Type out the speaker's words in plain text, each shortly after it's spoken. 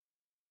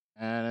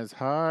his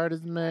heart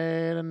is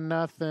made of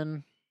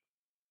nothing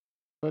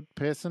but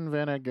piss and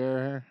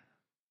vinegar.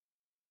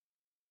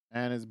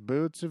 And his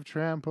boots have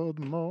trampled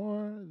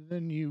more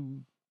than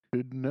you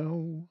could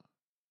know.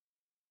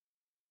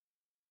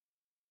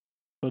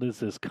 What is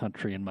this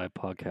country in my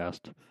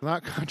podcast? It's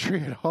not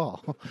country at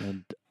all.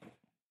 And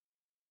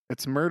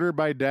It's Murder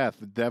by Death,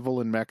 The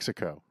Devil in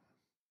Mexico.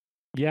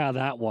 yeah,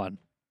 that one.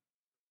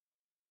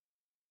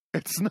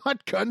 It's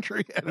not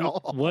country at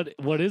all.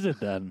 What is it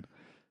then?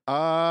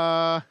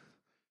 I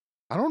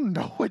don't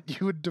know what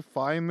you would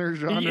define their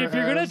genre If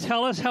you're gonna as.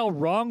 tell us how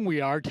wrong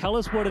we are, tell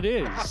us what it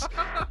is.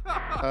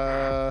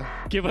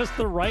 Give us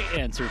the right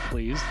answer,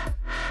 please.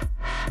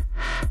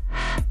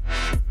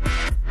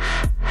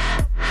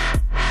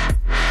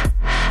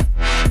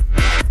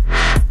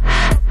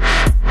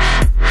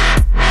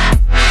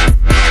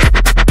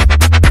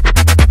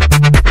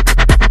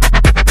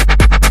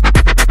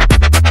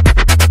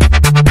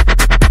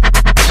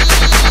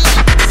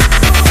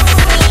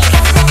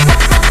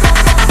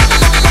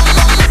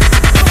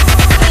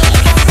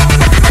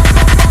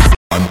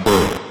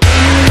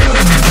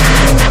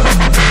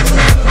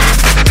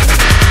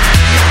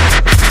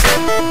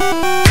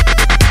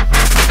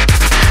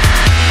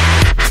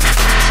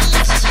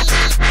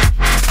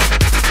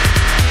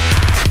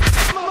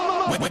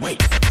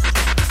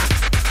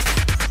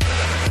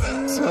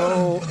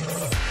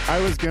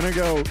 Gonna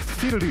go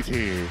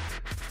fiddly-tee.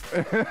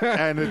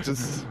 And it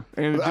just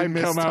I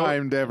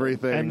mistimed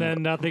everything. And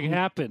then nothing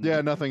happened.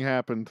 Yeah, nothing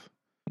happened.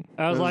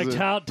 I was It like, was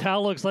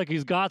Tal looks like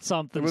he's got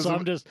something, so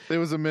I'm just... It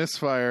was a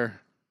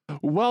misfire.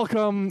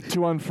 Welcome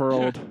to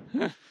Unfurled.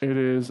 It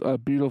is a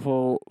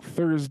beautiful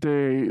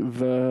Thursday,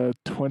 the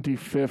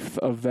 25th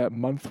of that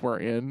month we're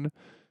in.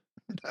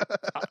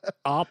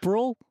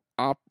 April?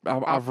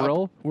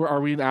 Avril?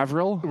 Are we in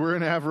Avril? We're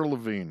in Avril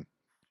Lavigne.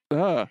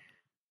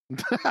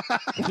 Excuse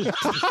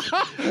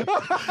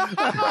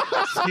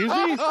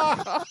me?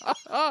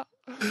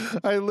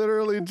 I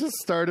literally just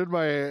started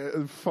my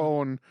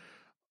phone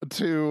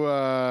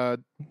to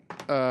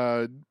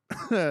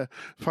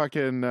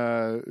fucking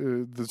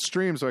the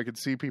stream so I could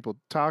see people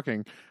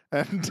talking,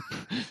 and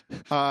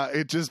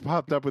it just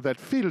popped up with that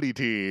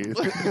fiddly-tee.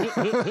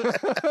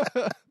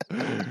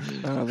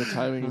 The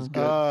timing is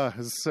good.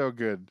 It's so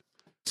good.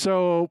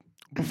 So,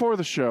 before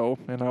the show,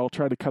 and I'll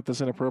try to cut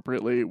this in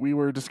appropriately, we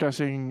were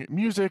discussing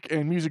music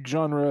and music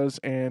genres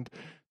and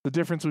the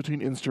difference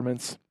between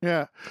instruments.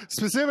 Yeah.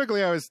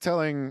 Specifically, I was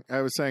saying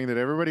that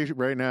everybody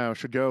right now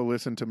should go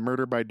listen to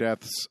Murder by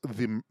Death's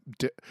The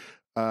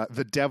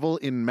Devil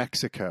in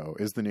Mexico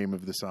is the name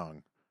of the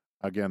song.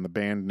 Again, the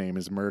band name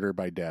is Murder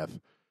by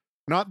Death.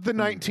 Not the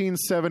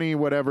 1970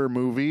 whatever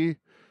movie.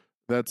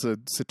 That's a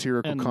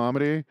satirical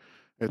comedy.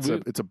 It's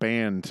a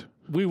band.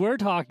 We were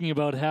talking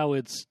about how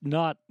it's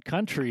not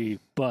country,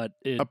 but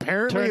it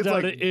apparently turns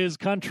out like, it is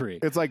country.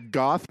 It's like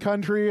goth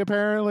country,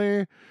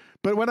 apparently.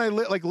 But when I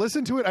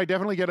listen to it, I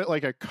definitely get it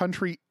like a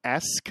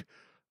country-esque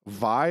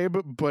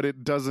vibe, but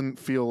it doesn't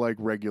feel like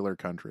regular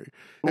country.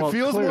 Well, it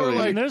feels clearly. more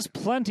like... I mean, there's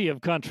plenty of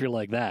country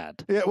like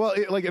that. Yeah, well,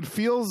 it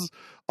feels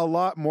a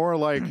lot more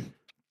like...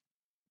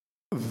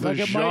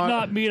 It might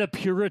not meet a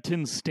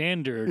Puritan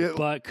standard,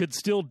 but could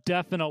still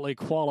definitely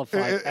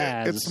qualify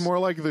as. It's more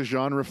like the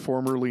genre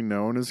formerly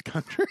known as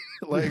country.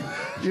 Like,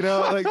 you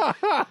know, like...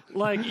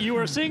 Like, you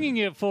were singing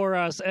it for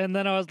us, and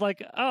then I was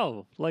like,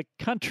 oh, like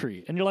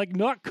country. And you're like,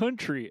 not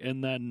country,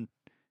 and then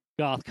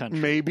goth country.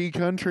 Maybe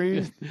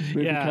country.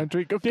 Maybe Yeah.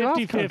 country.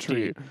 50-50.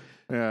 Country.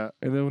 Yeah.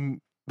 And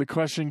then the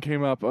question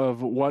came up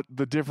of what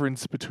the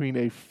difference between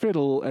a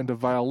fiddle and a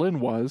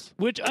violin was.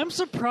 Which I'm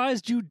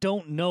surprised you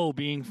don't know,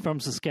 being from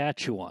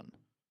Saskatchewan.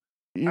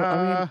 You know,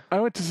 I mean, I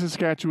went to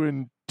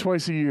Saskatchewan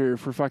twice a year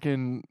for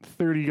fucking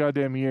 30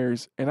 goddamn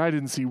years, and I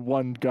didn't see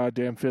one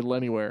goddamn fiddle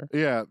anywhere.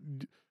 Yeah.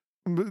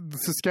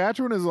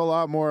 Saskatchewan is a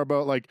lot more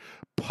about like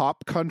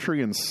pop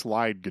country and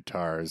slide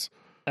guitars.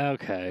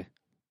 Okay.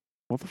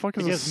 What the fuck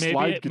is I a guess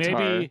slide guitar?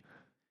 maybe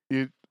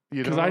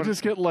Because I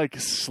just get like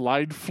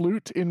slide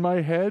flute in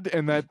my head,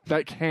 and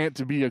that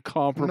can't be a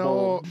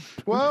comparable.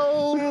 No.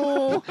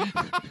 Well,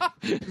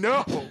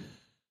 no.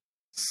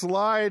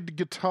 Slide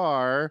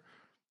guitar.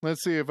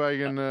 Let's see if I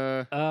can.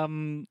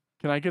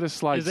 Can I get a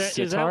slide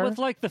sitar? is that with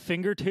like the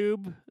finger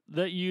tube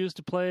that you used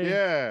to play?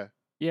 Yeah.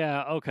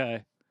 Yeah.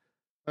 Okay.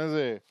 Let's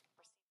see.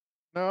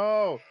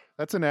 No,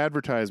 that's an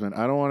advertisement.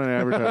 I don't want an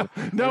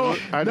advertisement. No,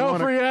 no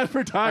free I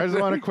advertising.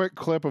 just want a quick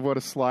clip of what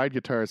a slide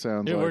guitar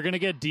sounds Yeah, like. we're gonna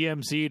get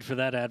DMC'd for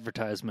that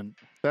advertisement.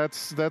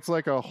 That's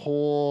like a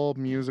whole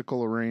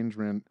musical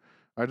arrangement.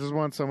 I just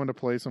want someone to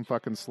play some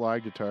fucking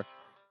slide guitar.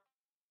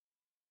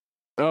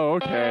 Oh,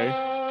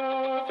 okay.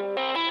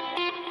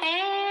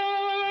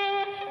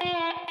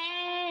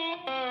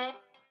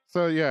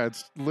 So yeah,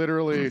 it's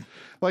literally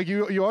like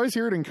you always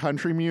hear it in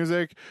country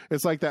music.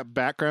 It's like that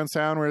background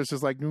sound where it's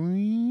just like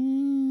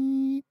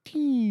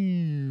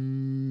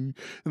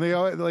and they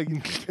all like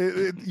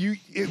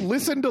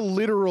listen to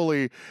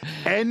literally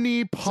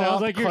any pop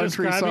Sounds like you're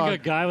country describing song. a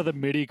guy with a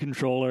MIDI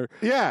controller.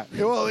 Yeah,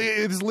 well,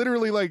 it's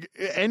literally like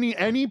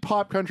any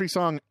pop country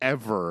song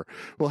ever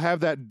will have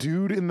that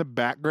dude in the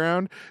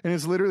background, and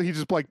it's literally he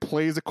just like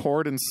plays a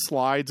chord and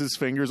slides his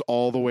fingers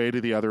all the way to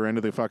the other end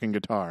of the fucking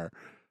guitar.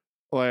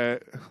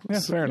 Like, Yeah,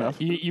 fair enough.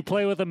 You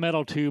play with a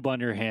metal tube on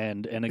your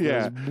hand, and it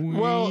goes.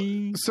 Well,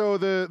 so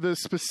the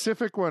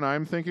specific one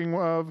I'm thinking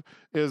of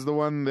is the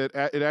one that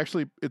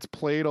it's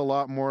played a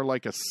lot more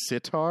like a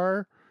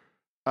sitar.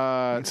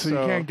 So you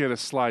can't get a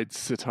slide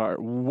sitar.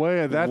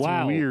 Wow, that's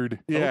Wow. weird.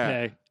 Yeah.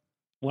 Okay,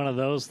 one of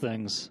those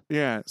things.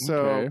 Yeah, so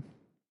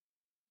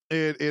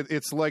Okay.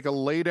 it's like a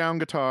lay down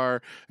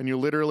guitar, and you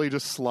literally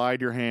just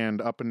slide your hand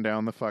up and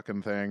down the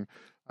fucking thing.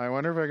 I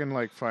wonder if I can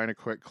like find a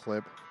quick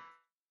clip.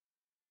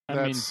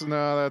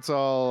 That's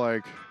all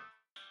like,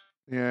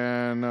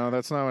 yeah, no,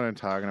 that's not what I'm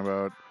talking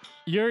about.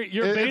 You're It's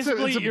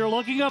basically a- you're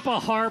looking up a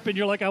harp, and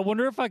you're like, I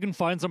wonder if I can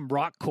find some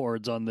rock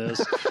chords on this.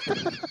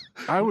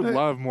 I would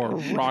love more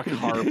rock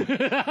harp.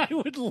 I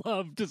would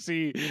love to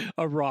see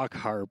a rock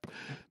harp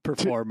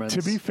performance.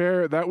 To be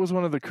fair, that was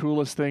one of the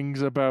coolest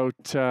things about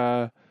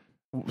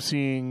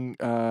seeing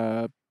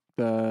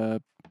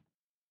the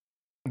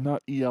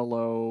not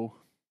ELO.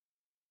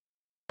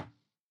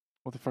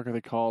 What the fuck are they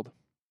called?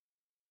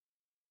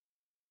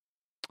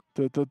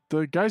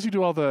 The guys who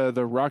do all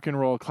the rock and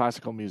roll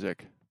classical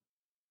music.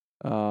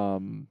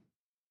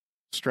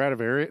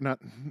 Stradivarius, not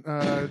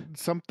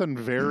something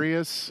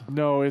various.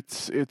 No,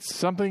 it's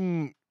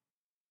something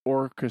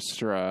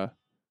orchestra.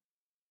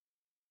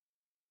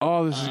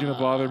 Oh, this is gonna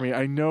bother me.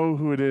 I know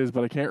who it is,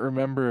 but I can't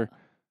remember.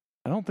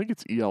 I don't think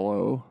it's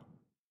ELO.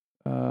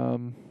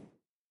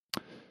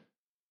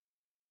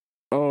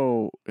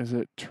 Oh, is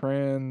it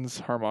Trans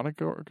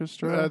Harmonic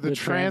Orchestra? The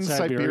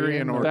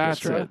Trans-Siberian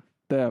That's Orchestra. it.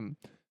 Them.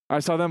 I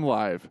saw them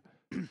live,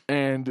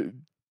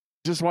 and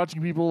just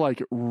watching people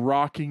like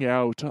rocking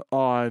out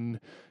on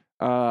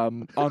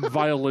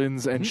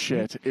violins and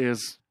shit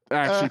is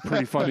actually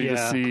pretty funny to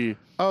Yeah. see.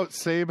 Oh,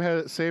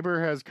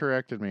 Saber has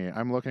corrected me.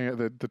 I'm looking at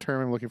the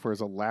term I'm looking for is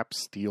a lap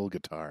steel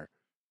guitar.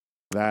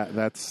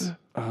 That's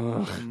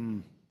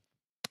Ugh.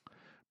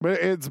 but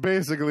it's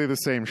basically the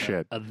same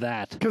shit.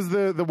 that. Because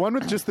the one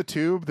with just the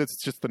tube,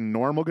 that's just the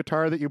normal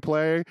guitar that you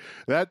play,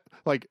 that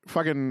like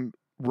fucking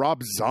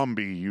Rob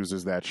Zombie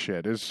uses that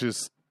shit. It's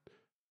just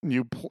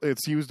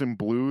it's used in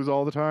blues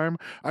all the time.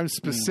 I'm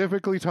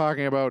specifically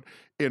talking about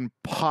in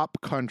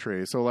pop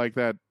country. So like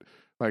that,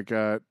 like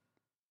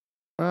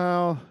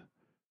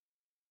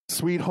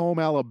Sweet Home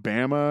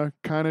Alabama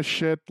kind of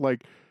shit,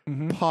 like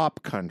Mhm.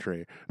 pop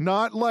country,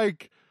 not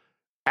like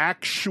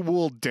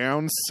actual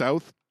down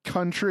south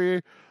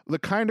country, the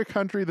kind of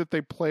country that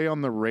they play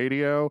on the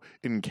radio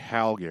in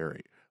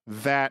Calgary.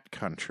 That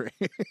country.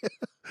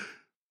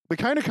 The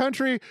kind of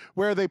country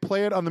where they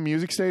play it on the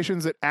music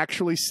stations that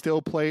actually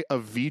still play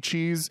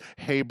Avicii's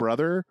Hey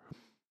Brother.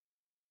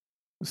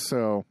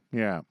 So,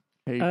 yeah.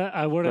 Hey,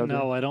 I wouldn't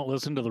brother. know. I don't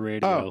listen to the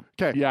radio. Oh,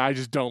 okay. yeah, I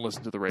just don't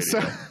listen to the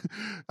radio.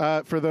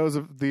 So, for those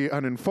of the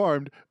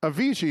uninformed,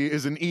 Avicii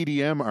is an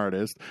EDM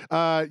artist.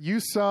 You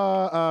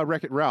saw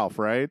Wreck-It Ralph,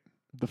 right?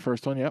 The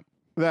first one, yep.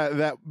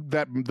 That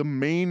the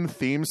main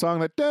theme song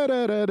that that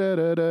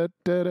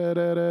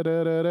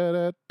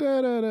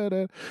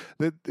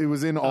it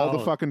was in all the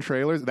Oh. fucking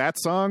trailers. That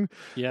song,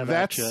 Yeah, that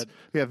that's shit.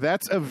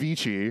 that's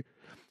Avicii.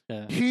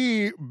 Yeah.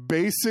 He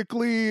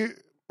basically,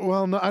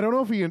 well, no, I don't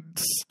know if he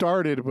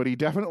started, but he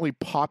definitely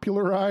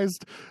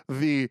popularized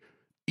the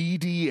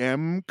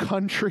EDM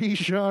country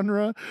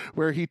genre,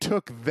 where he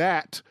took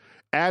that,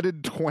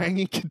 added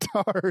twangy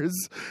guitars,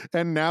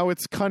 and now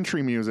it's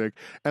country music,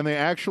 and they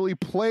actually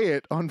play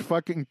it on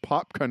fucking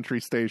pop country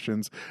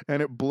stations,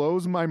 and it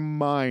blows my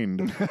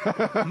mind.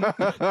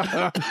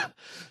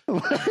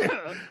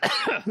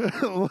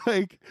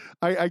 like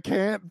I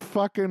can't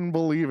fucking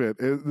believe it.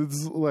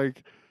 It's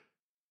like,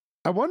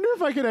 I wonder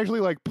if I could actually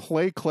like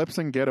play clips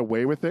and get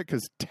away with it,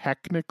 because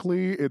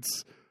technically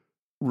it's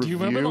Do you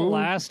remember the review.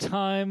 last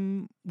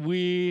time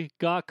we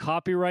got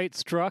copyright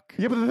struck?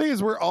 Yeah, but the thing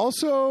is, we're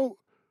also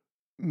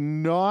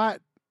not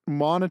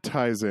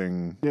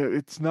monetizing. Yeah,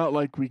 it's not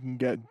like we can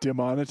get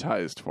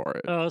demonetized for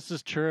it. Oh, this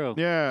is true.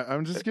 Yeah,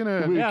 I'm just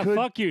gonna. We Yeah, could-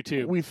 fuck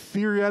YouTube. We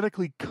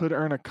theoretically could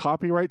earn a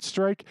copyright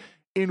strike,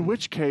 in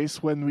which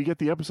case, when we get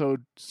the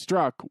episode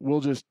struck,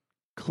 we'll just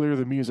clear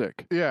the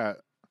music. Yeah,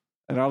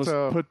 And I'll just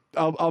So-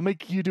 I'll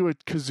make you do a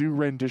kazoo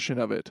rendition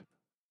of it.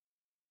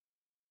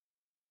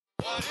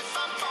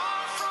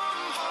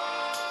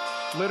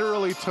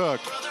 literally took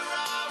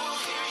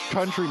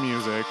country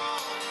music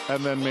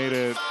and then made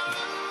it.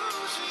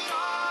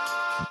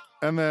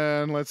 And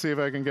then let's see if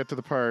I can get to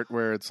the part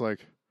where it's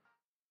like,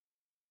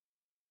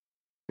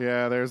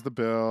 yeah, there's the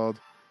build.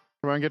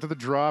 Come on, get to the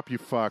drop, you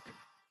fuck.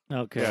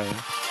 Okay.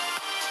 Yeah.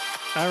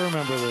 I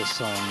remember this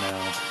song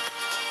now.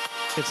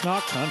 It's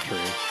not country.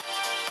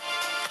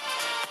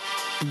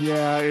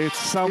 Yeah, it's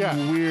some Yeah.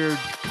 weird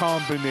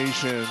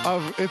combination.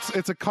 Of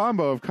it's a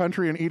combo of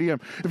country and EDM.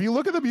 If you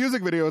look at the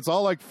music video, it's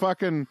all like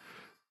fucking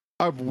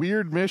a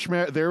weird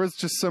mishmash. There was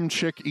just some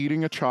chick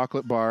eating a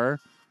chocolate bar.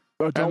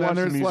 Oh, don't And then watch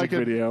the there's music like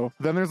video.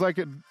 Then there's like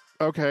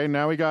okay,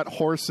 now we got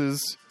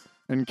horses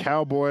and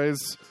cowboys.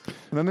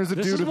 And then there's a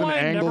This dude is with an why I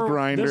angle never-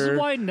 grinder. this is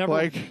why I never-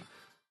 like.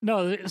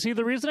 No, see,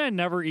 the reason I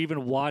never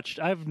even watched,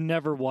 I've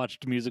never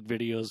watched music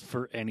videos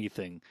for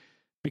anything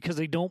because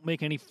they don't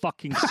make any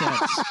fucking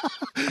sense.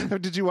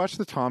 Did you watch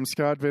the Tom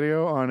Scott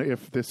video on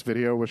if this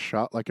video was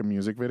shot like a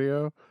music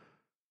video?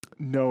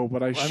 No,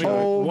 but I I should. mean,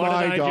 Oh what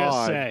my did I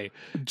God.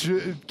 just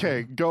say?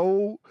 Okay,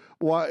 go.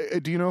 Why?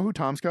 Do you know who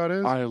Tom Scott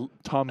is?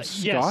 Tom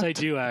Scott. Yes, I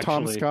do actually.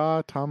 Tom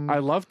Scott. Tom. I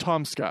love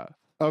Tom Scott.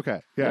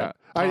 Okay, yeah.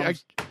 Yeah,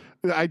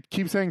 I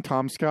keep saying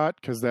Tom Scott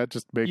because that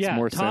just makes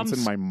more sense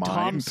in my mind.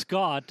 Tom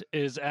Scott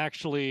is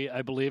actually,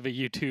 I believe, a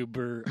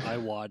YouTuber I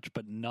watch,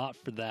 but not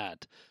for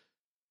that.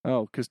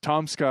 Oh, because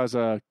Tom Scott's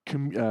a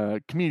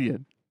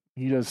comedian.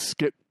 He does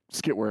skit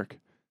work.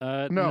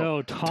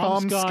 No,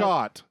 Tom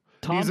Scott.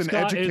 Tom He's an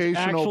Scott is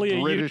educational actually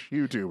a British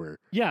YouTuber.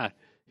 Yeah,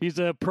 he's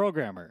a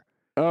programmer.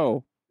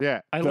 Oh,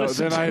 Yeah. I no,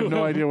 listen then to I have no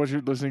him. idea what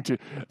you're listening to.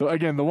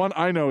 Again, the one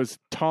I know is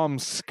Tom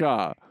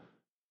Scott,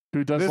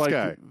 who does This like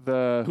guy.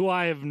 the. Who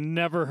I have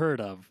never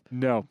heard of.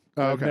 No,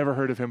 Oh, I've okay. never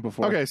heard of him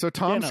before. Okay, so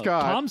Tom Yeah, no,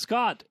 Scott. Tom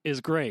Scott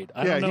is great.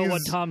 I Yeah, don't know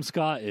what he's- Tom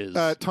Scott is.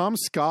 Tom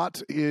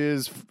Scott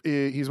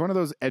he's one of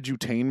those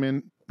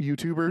edutainment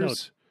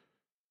YouTubers.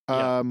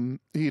 Yeah.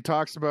 He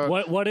talks about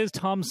what is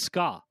Tom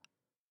Scott?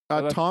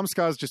 Tom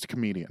Scott's just a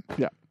comedian.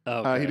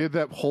 Okay. He did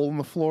that hole in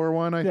the floor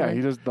one. I Yeah, think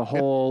he does the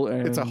whole.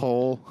 And it's a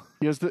hole.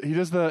 He does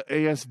the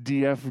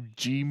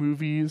ASDFG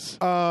movies.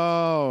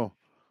 Oh,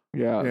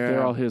 Yeah, they're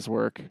Yeah. all his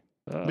work.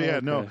 Yeah,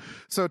 no. Okay.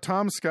 So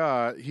Tom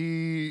Scott,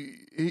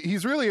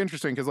 he's really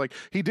interesting because like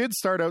he did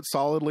start out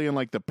solidly in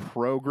like the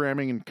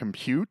programming and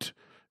compute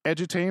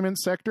edutainment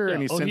sector, Yeah.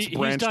 and he's Oh, since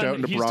branched done, out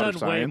into he's broader done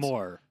science. way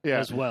more Yeah.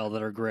 as well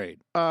that are great.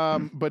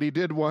 But he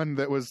did one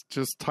that was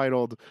just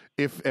titled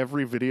 "If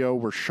Every Video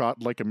Were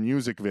Shot Like a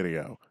Music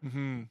Video,"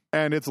 Mhm.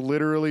 and it's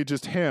literally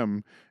just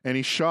him, and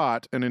he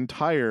shot an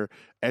entire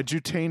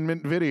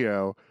edutainment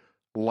video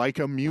like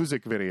a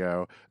music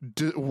video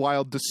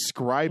while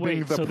describing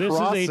Wait, the so this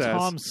process. is a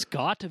Tom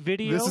Scott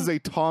video? This is a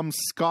Tom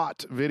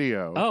Scott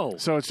video. Oh,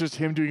 So it's just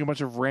him doing a bunch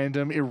of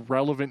random,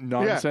 irrelevant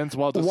nonsense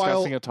while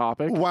discussing a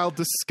topic. While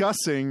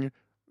discussing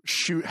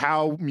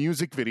how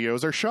music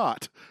videos are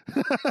shot.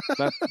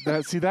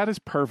 That is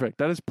perfect.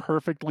 That is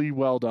perfectly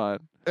well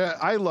done.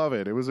 I love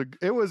it. It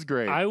was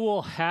great. I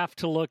will have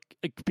to look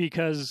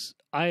because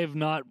I have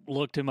not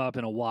looked him up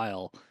in a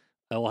while.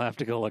 I will have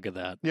to go look at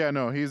that. Yeah,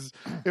 no,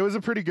 it was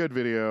a pretty good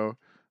video.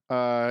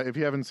 If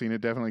you haven't seen it,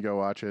 definitely go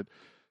watch it.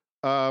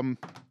 I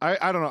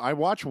don't know. I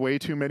watch way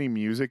too many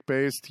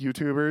music-based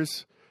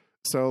YouTubers.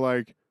 So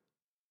like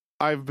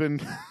I've been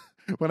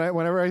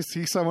whenever I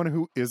see someone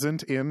who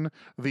isn't in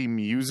the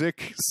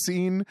music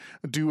scene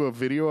do a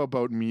video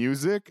about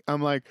music,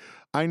 I'm like,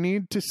 I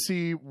need to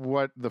see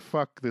what the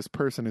fuck this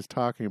person is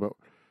talking about.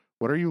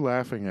 What are you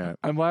laughing at?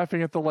 I'm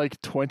laughing at the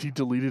 20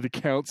 deleted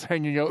accounts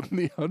hanging out in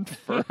the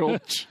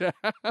Unfurled chat.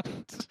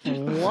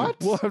 What?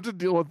 We'll have to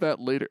deal with that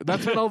later.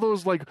 That's been all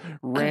those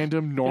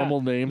random normal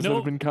names that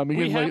have been coming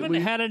we in haven't lately.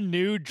 had a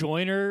new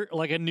joiner,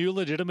 like a new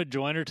legitimate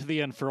joiner to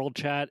the Unfurled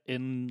chat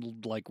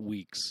in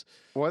weeks.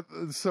 What?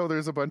 So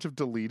there's a bunch of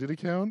deleted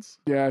accounts?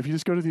 Yeah, if you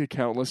just go to the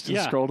account list and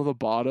Yeah. scroll to the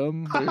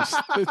bottom, there's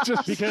it's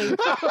just Because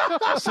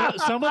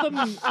some of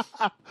them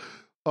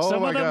Oh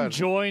some my of them god.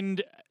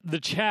 joined the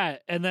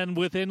chat and then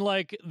within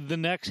the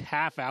next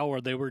half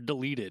hour they were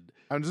deleted.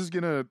 I'm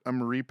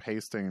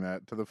repasting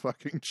that to the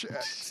fucking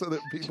chat so that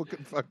people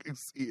can fucking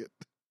see it.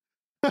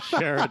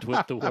 Share it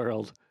with the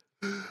world.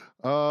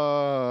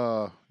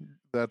 Oh,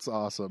 that's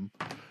awesome.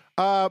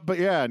 But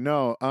yeah,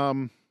 no.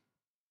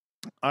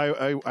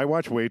 I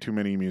watch way too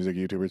many music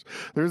YouTubers.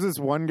 There's this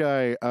one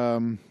guy.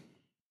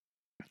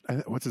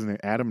 What's his name?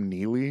 Adam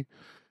Neely.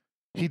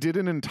 He did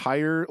an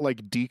entire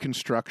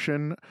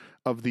deconstruction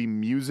of the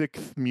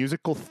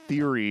musical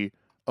theory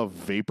of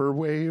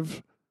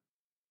vaporwave,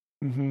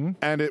 Mhm.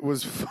 and it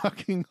was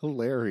fucking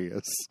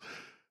hilarious.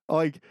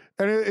 And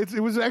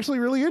it was actually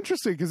really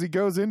interesting because he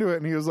goes into it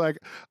and he was like,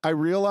 I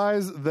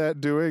realize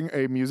that doing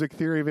a music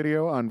theory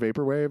video on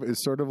vaporwave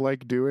is sort of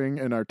like doing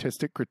an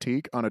artistic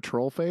critique on a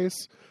troll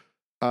face.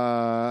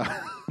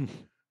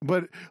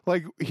 But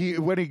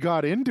when he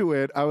got into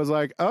it, I was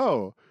like,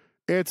 oh,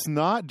 it's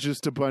not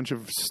just a bunch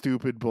of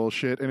stupid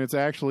bullshit, and it's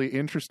actually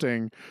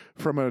interesting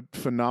from a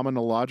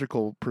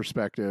phenomenological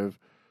perspective.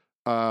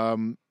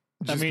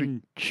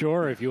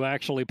 Sure, if you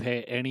actually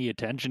pay any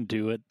attention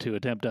to it to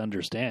attempt to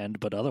understand,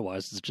 but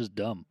otherwise it's just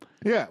dumb.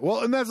 Yeah,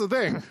 well, and that's the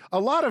thing. A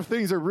lot of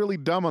things are really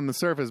dumb on the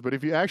surface, but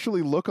if you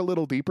actually look a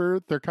little deeper,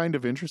 they're kind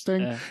of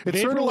interesting. Yeah. It's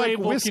sort of like Vaporwave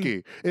will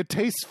whiskey. It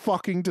tastes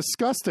fucking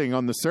disgusting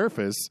on the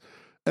surface,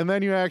 And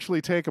then you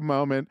actually take a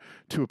moment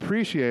to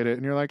appreciate it,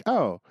 and you're like,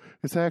 oh,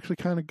 it's actually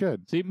kind of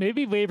good. See,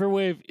 maybe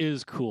Vaporwave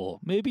is cool.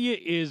 Maybe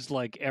it is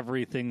like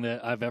everything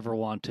that I've ever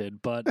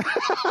wanted, but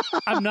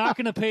I'm not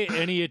going to pay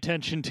any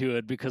attention to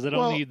it because I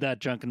don't need that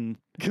junk.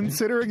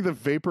 Considering the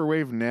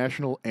Vaporwave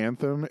national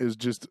anthem is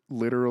just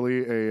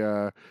literally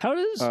a... How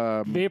does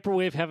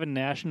Vaporwave have a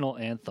national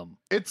anthem?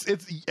 It's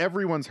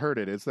everyone's heard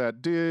it. It's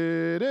that...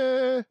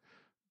 da-da,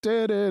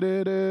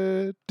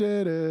 da-da,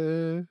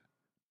 da-da,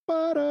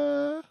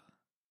 ba-da.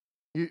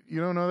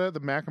 You don't know that?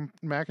 The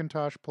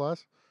Macintosh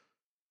Plus?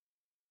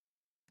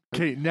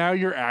 Okay, now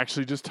you're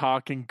actually just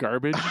talking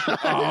garbage.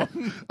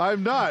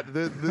 I'm not.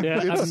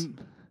 Yeah,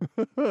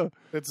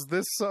 It's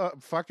this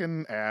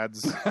fucking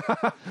ads.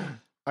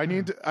 I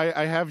need to,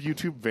 I have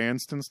YouTube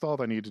Vanced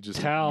installed. I need to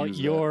just Tal, use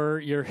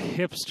your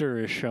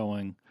hipster is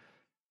showing.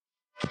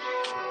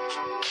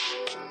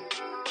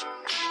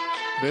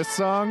 this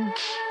song.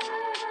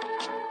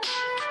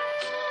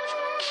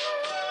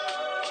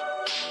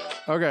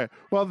 Okay,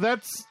 well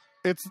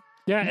it's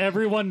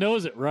everyone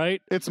knows it,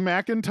 right? It's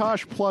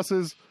Macintosh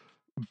Plus's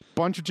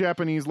bunch of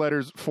Japanese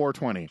letters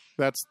 420.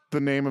 That's the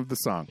name of the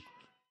song.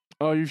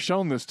 Oh, you've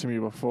shown this to me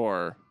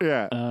before.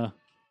 Yeah.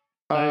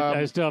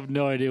 I still have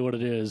no idea what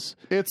it is.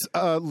 It's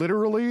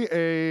literally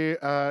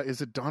a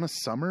is it Donna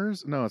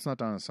Summers? No, it's not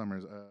Donna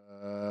Summers.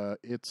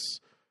 It's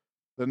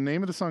the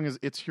name of the song is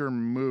It's Your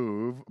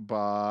Move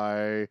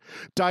by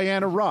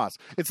Diana Ross.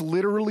 It's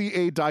literally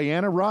a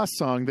Diana Ross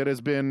song that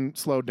has been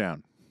slowed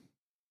down.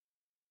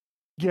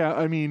 Yeah,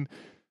 I mean,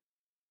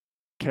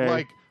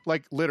 okay.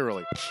 Like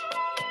literally.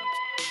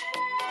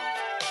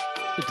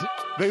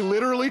 They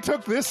literally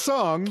took this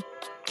song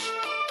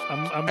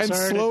I'm and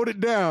sorry slowed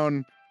it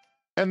down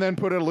and then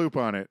put a loop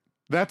on it.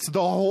 That's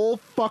the whole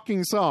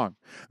fucking song.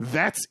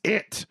 That's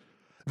it.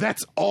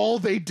 That's all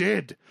they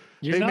did.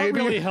 You're not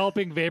really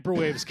helping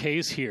Vaporwave's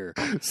case here.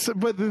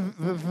 But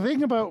the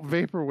thing about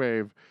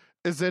Vaporwave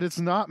is that it's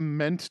not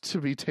meant to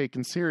be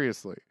taken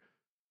seriously.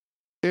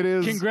 It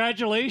is.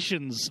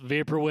 Congratulations,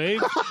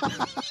 Vaporwave.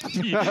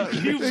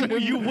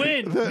 you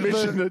win.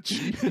 Mission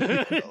achieved.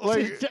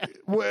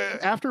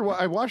 After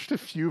I watched a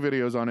few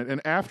videos on it, and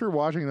after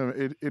watching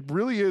them, it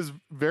really is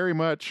very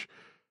much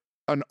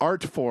an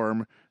art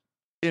form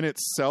in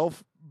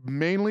itself,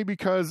 mainly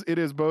because it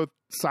is both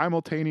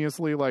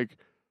simultaneously like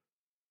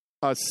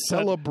a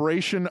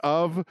celebration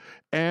of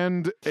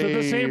and for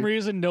the same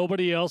reason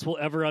nobody else will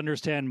ever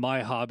understand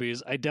my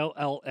hobbies. I doubt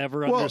I'll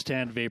ever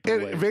understand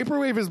Vaporwave.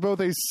 Vaporwave is both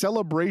a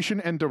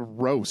celebration and a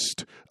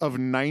roast of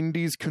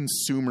 90s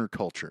consumer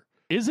culture.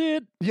 Is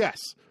it? Yes.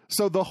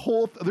 So the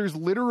whole there's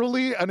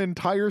literally an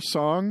entire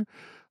song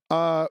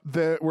where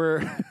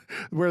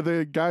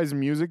the guy's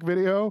music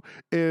video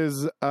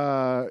is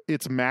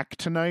it's Mac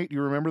Tonight.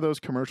 You remember those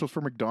commercials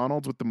for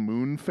McDonald's with the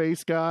moon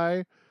face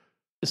guy?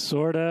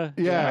 Sorta.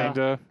 Yeah.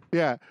 Kinda.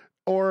 Yeah.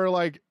 Or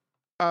like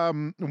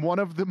one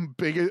of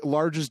the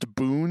largest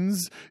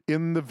boons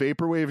in the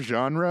Vaporwave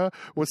genre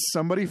was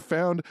somebody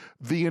found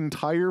the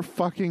entire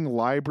fucking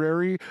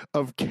library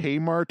of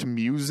Kmart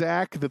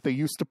Muzak that they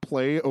used to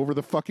play over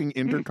the fucking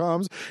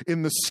intercoms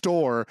in the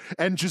store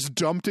and just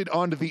dumped it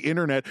onto the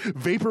internet.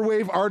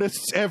 Vaporwave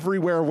artists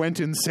everywhere went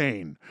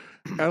insane.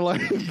 And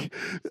like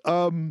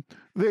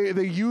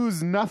they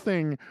use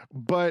nothing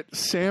but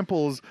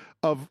samples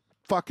of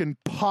fucking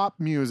pop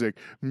music,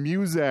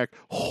 Muzak,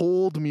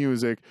 hold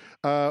music.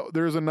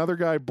 There's another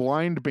guy,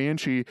 Blind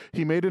Banshee.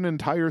 He made an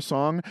entire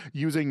song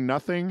using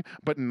nothing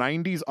but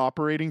 90s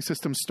operating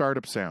system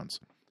startup sounds.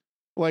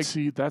 Like,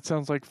 see, that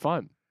sounds like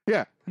fun.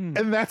 Yeah,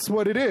 and that's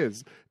what it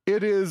is.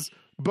 It is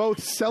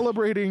both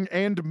celebrating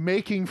and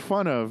making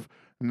fun of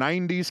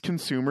 90s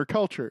consumer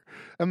culture.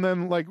 And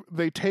then like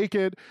they take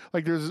it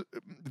like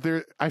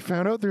I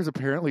found out there's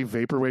apparently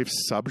Vaporwave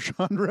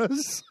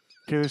subgenres.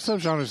 Okay, there's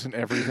subgenres in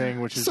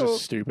everything, which is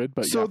just stupid.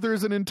 But so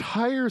there's an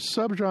entire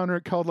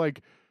subgenre called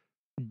like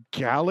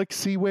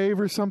Galaxy Wave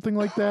or something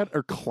like that,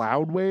 or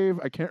Cloud Wave.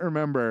 I can't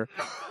remember.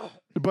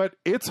 But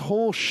its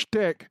whole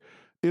shtick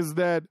is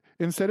that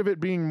instead of it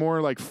being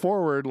more like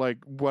forward, like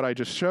what I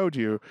just showed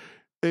you,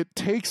 it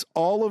takes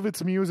all of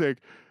its music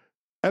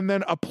and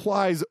then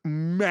applies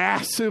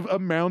massive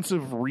amounts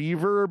of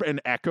reverb and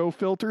echo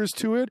filters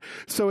to it,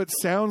 so it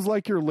sounds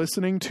like you're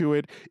listening to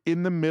it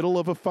in the middle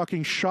of a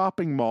fucking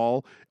shopping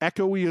mall,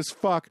 echoey as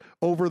fuck,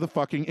 over the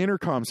fucking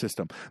intercom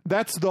system.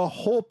 That's the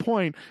whole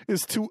point,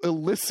 is to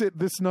elicit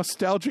this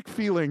nostalgic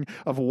feeling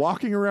of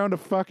walking around a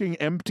fucking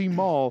empty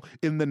mall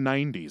in the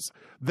 90s.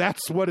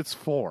 That's what it's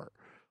for.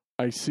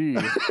 I see.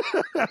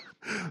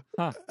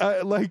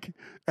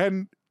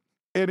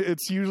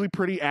 It's usually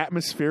pretty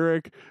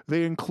atmospheric.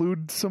 They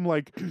include some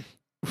like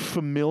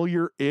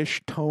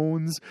familiar-ish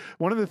tones.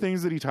 One of the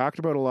things that he talked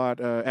about a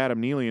lot, Adam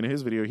Neely in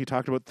his video, he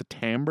talked about the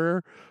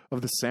timbre of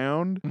the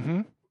sound,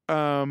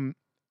 and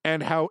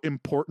how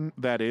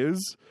important that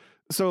is.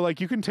 So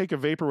like you can take a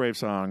Vaporwave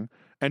song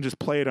and just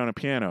play it on a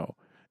piano.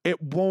 It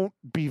won't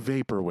be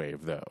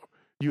Vaporwave though.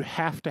 You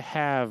have to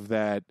have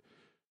that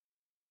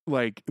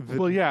like the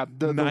way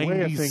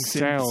a thing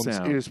sounds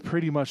sound. is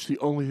pretty much the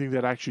only thing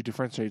that actually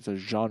differentiates a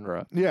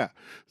genre. Yeah.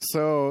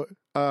 So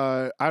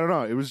I don't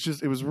know. It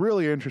was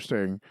really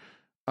interesting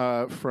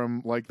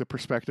from like the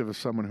perspective of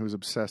someone who's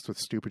obsessed with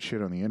stupid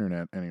shit on the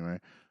internet. Anyway,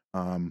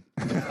 I'm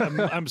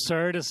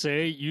sorry to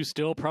say, you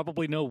still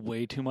probably know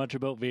way too much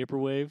about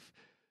vaporwave.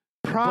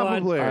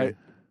 probably.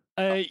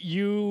 I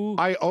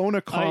own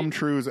a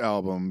Trues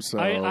album, so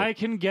I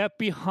can get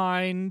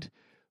behind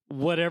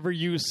whatever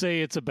you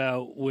say it's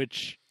about,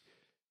 which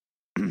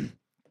that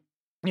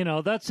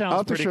sounds I'll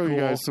have to pretty show cool.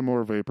 you guys some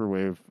more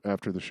vaporwave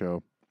after the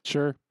show.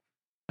 Sure.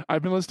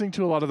 I've been listening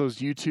to a lot of those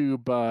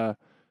YouTube,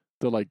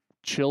 the like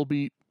chill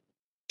beat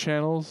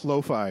channels.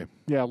 Lo-fi.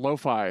 Yeah,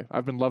 lo-fi.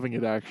 I've been loving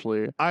it,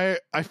 actually. I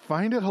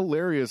find it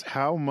hilarious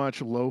how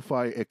much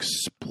lo-fi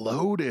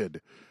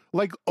exploded.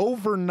 Like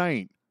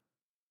overnight.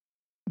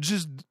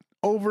 Just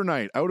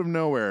overnight, out of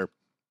nowhere.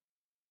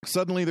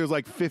 Suddenly there's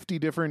like 50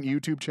 different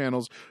YouTube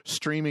channels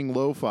streaming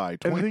lo-fi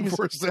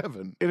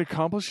 24/7. It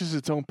accomplishes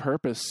its own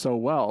purpose so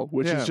well,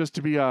 which is just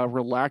to be a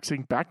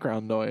relaxing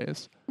background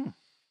noise.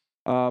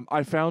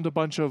 I found a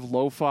bunch of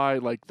lo-fi,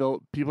 like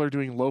people are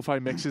doing lo-fi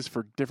mixes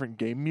for different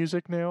game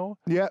music now.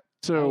 Yeah.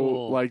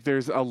 So like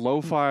there's a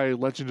lo-fi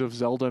Legend of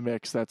Zelda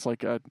mix that's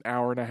like an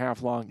hour and a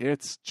half long.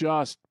 It's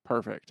just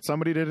perfect.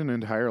 Somebody did an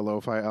entire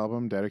lo-fi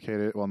album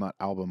dedicated, well, not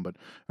album, but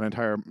an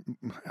entire,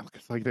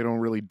 it's like they don't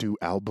really do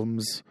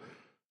albums.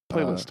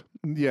 Playlist.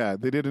 Yeah,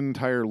 they did an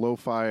entire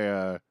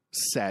lo-fi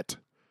set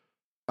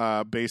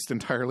based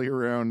entirely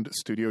around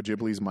Studio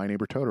Ghibli's My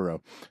Neighbor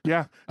Totoro.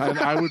 Yeah, and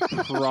I would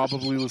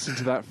probably listen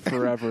to that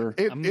forever.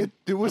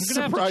 It was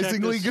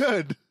surprisingly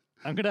good.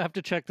 I'm going to have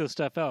to check this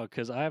stuff out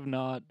because I have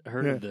not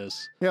heard of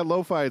this. Yeah,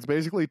 lo-fi, it's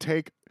basically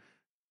take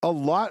a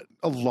lot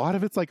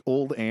of it's like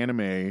old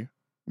anime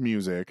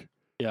music.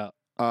 Yeah.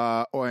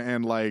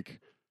 And like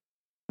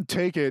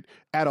take it,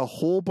 add a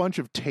whole bunch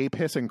of tape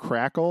hiss and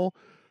crackle,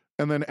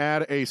 and then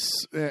add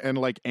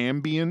like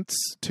ambience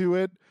to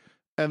it,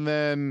 and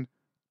then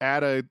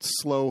add a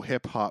slow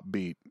hip hop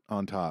beat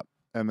on top,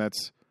 and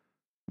that's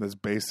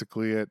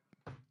basically it.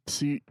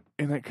 See,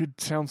 and that could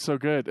sound so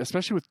good,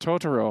 especially with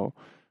Totoro,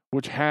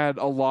 which had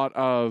a lot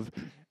of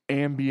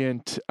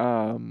ambient,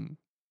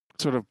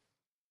 sort of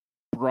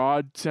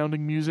broad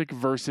sounding music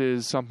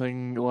versus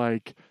something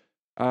like,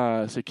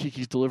 say,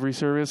 Kiki's Delivery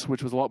Service,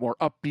 which was a lot more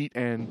upbeat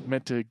and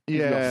meant to give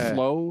you a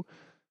flow.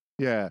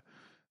 Yeah.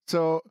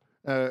 So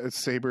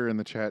Saber in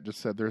the chat just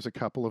said there's a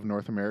couple of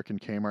North American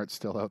Kmarts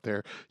still out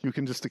there. You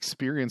can just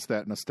experience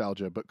that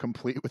nostalgia, but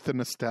complete with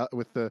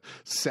the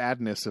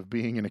sadness of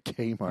being in a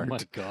Kmart. Oh my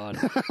god!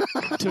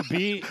 to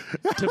be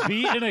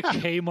in a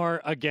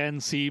Kmart again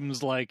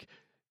seems like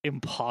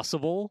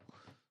impossible.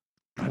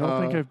 I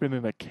don't think I've been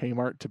in a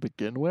Kmart to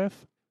begin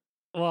with.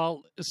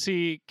 Well,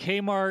 see,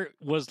 Kmart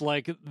was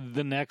like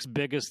the next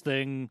biggest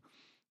thing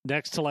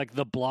next to like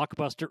the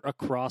Blockbuster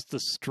across the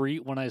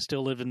street when I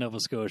still lived in Nova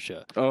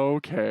Scotia.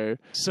 Okay.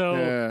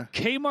 So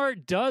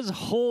Kmart does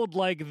hold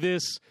like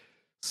this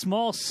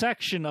small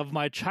section of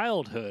my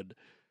childhood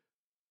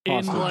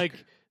in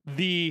like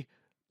the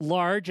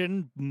large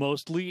and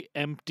mostly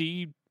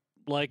empty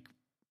like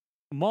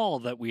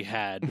mall that we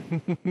had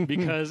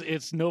because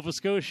it's Nova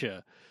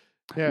Scotia.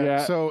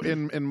 Yeah. So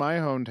in my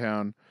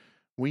hometown,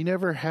 we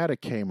never had a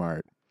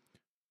Kmart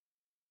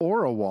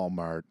or a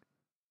Walmart.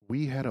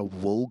 We had a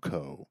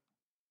Woolco.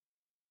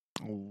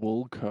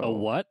 Woolco. A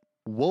what?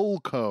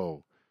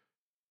 Woolco.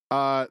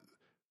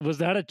 Was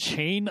that a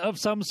chain of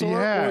some sort,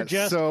 or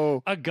just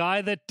a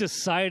guy that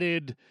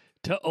decided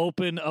to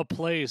open a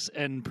place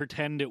and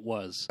pretend it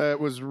was? It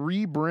was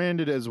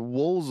rebranded as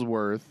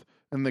Woolsworth,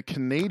 and the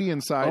Canadian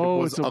side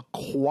was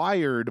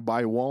acquired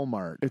by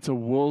Walmart. It's a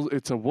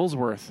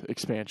Woolsworth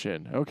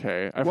expansion.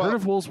 Okay, I've heard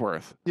of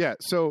Woolsworth. Yeah,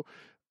 so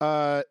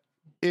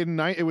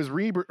it was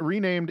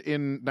renamed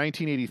in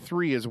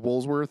 1983 as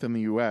Woolsworth in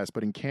the U.S.,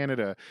 but in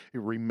Canada it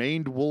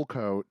remained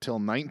Woolco till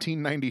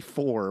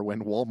 1994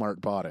 when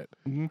Walmart bought it.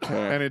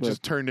 Okay, and it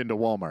just turned into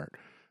Walmart.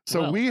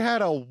 So we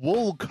had a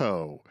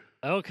Woolco.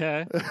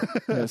 Okay.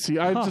 Yeah, see,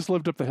 I just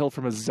lived up the hill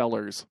from a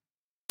Zellers.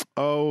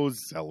 Oh,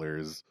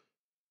 Zellers.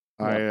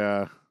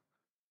 Yeah.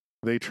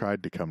 They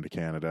tried to come to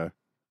Canada.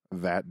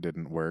 That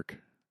didn't work.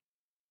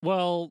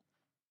 Well,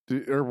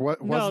 or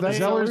what was that?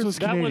 Zellers was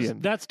Canadian.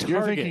 That's Target.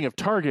 You're thinking of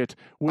Target,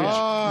 which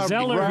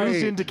Zellers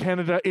moved into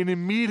Canada and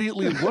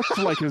immediately looked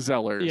like a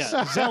Zellers.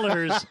 Yeah,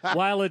 Zellers,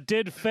 while it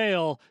did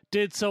fail,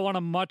 did so on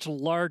a much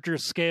larger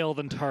scale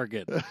than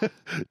Target.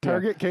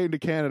 Target came to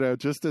Canada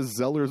just as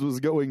Zellers was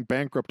going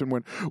bankrupt and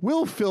went,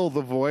 "We'll fill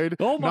the void."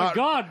 Oh my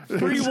God!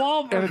 Free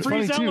Walmart, and it's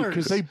free funny Zellers, too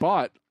because they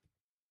bought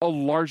a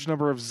large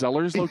number of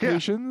Zellers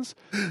locations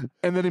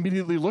and then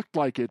immediately looked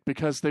like it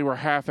because they were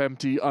half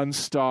empty,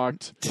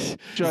 unstocked.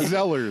 Just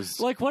Zellers.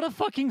 Like, what a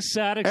fucking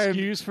sad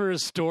excuse for a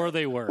store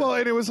they were. Well,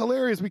 and it was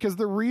hilarious because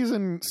the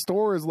reason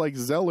stores like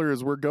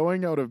Zellers were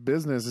going out of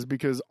business is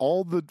because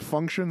all the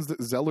functions that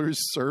Zellers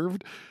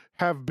served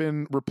have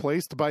been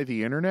replaced by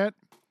the internet.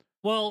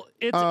 Well,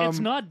 it's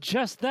not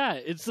just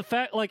that. It's the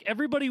fact, like,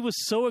 everybody was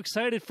so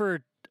excited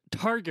for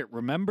Target,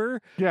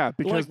 remember? Yeah,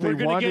 because Like, we're they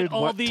gonna wanted get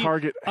all what the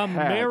Target had.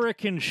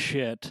 American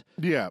shit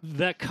Yeah.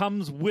 that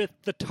comes with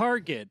the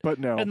Target. But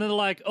no. And then they're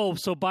like, oh,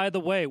 so by the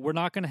way, we're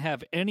not going to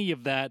have any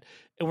of that,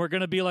 and we're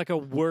going to be like a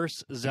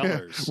worse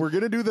Zellers. We're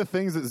going to do the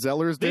things that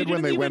Zellers They did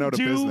when didn't they went even out of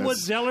do business. what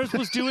Zellers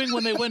was doing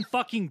when they went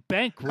fucking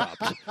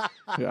bankrupt.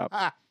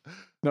 Yeah.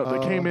 No,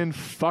 they came in,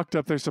 fucked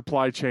up their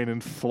supply chain,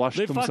 and flushed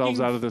They themselves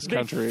fucking- out of this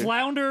country. They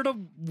floundered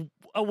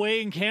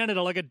away in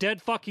Canada like a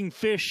dead fucking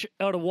fish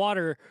out of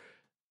water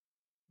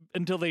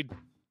until they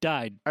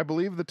died. I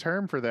believe the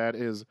term for that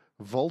is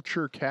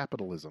vulture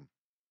capitalism.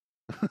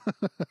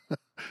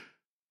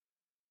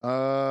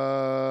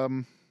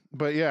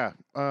 But yeah,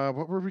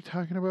 what were we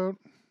talking about?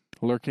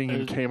 Lurking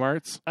in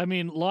Kmart's. I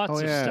mean, lots Oh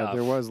of yeah, stuff.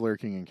 there was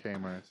lurking in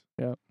Kmart's.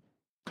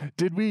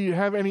 Did we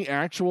have any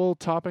actual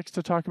topics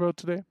to talk about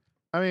today?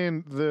 I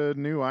mean, the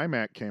new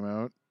iMac came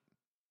out,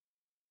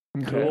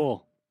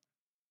 Cool.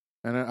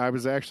 and I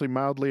was actually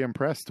mildly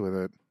impressed with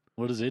it.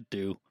 What does it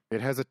do?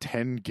 It has a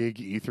 10 gig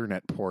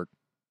Ethernet port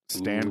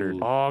standard. Ooh.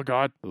 Oh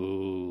God,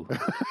 Ooh.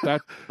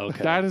 that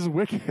Okay. that is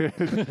wicked.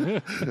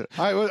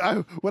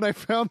 When I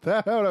found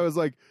that out, I was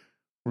like,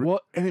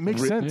 Well, and it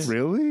makes sense.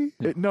 Really?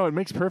 It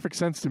makes perfect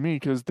sense to me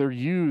because they're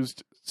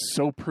used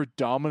so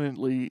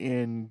predominantly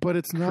in. But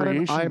it's not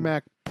creation. an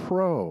iMac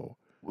Pro.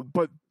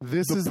 But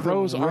This the is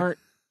pros aren't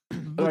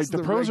like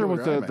the pros are what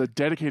regular the iMac.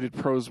 dedicated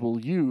pros will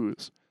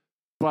use.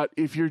 But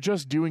if you're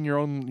just doing your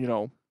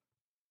own,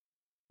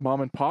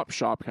 mom and pop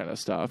shop kind of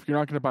stuff, you're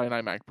not going to buy an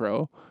iMac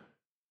Pro.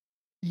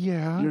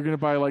 Yeah. You're going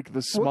to buy like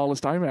the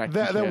smallest iMac. you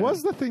That can.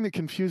 was the thing that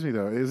confused me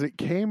though, is it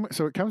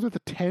comes with a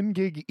 10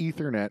 gig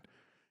Ethernet,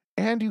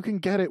 and you can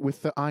get it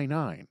with the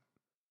i9.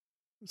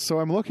 So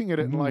I'm looking at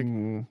it and like,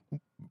 Mm.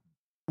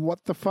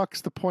 what the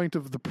fuck's the point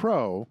of the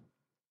Pro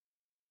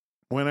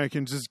when I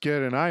can just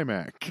get an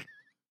iMac?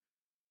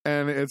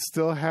 And it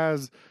still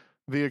has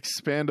the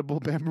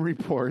expandable memory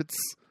ports,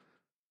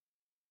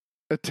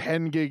 a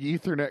 10 gig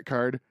Ethernet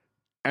card,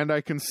 and I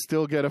can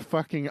still get a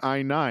fucking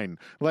i9.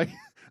 Like,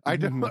 I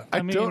don't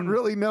mean,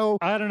 really know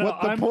I don't know.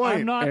 what the I'm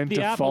point. not and the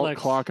default Apple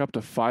ex- clock up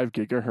to 5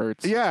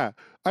 gigahertz. Yeah,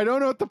 I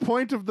don't know what the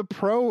point of the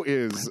Pro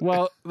is.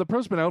 Well, the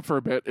Pro's been out for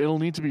a bit. It'll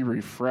need to be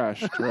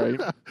refreshed, right?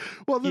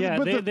 Well, Yeah,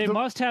 but they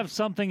must have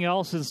something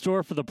else in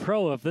store for the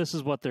Pro if this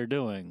is what they're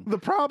doing. the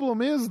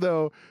problem is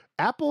though,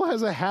 Apple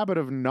has a habit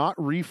of not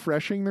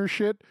refreshing their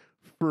shit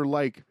for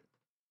like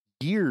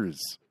years.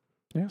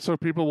 Yeah, so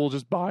people will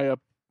just buy the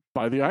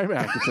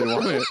iMac if they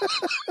want it.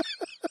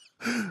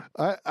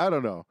 I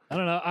don't know. I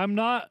don't know. I'm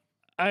not.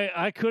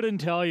 I couldn't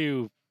tell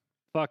you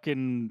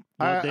fucking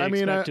what they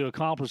expect to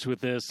accomplish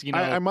with this.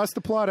 I must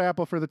applaud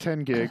Apple for the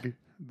 10 gig.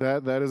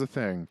 that is a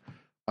thing.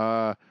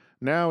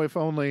 Now, if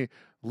only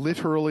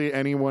literally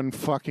anyone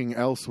fucking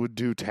else would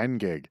do 10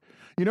 gig.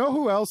 You know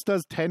who else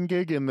does 10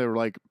 gig in the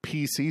like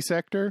PC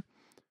sector?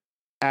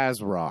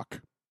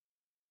 ASRock.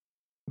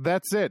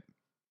 That's it.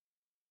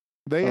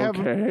 They have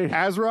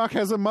ASRock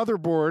has a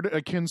motherboard,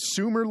 a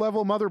consumer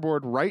level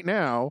motherboard right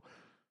now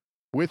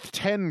with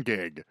 10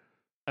 gig.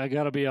 I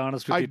gotta be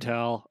honest with you,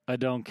 Tal. I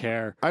don't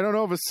care. I don't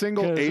know of a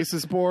single 'Cause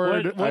Asus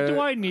board. What do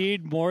I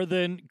need more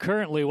than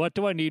currently? What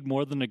do I need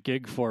more than a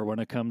gig for when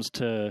it comes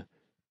to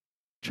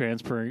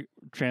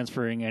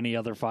transferring any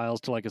other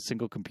files to like a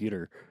single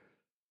computer?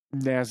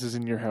 NAS is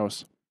in your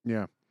house.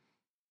 Yeah.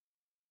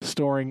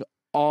 Storing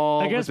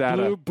all I guess the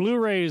data.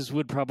 Blu-rays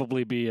would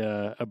probably be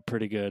a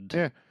pretty good.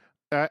 Yeah.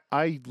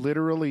 I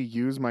literally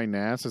use my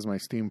NAS as my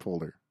Steam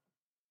folder.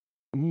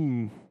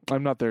 I'm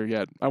not there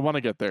yet. I want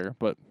to get there,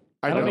 but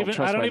I don't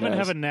trust my even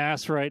NAS. have a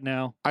NAS right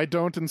now. I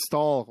don't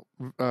install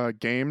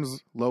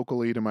games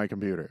locally to my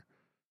computer.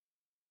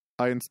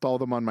 I install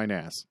them on my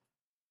NAS.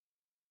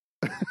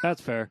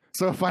 That's fair.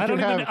 So if I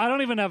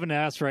don't even have a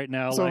NAS right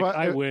now. So like if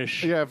I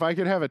wish. Yeah, if I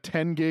could have a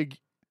 10 gig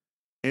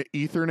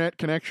Ethernet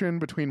connection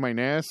between my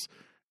NAS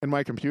and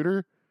my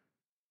computer,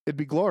 it'd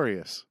be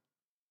glorious.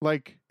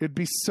 Like, it'd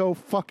be so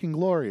fucking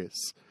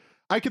glorious.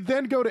 I could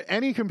then go to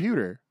any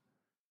computer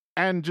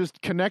and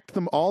just connect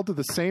them all to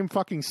the same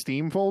fucking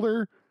Steam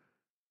folder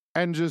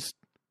and just,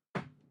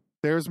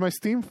 there's my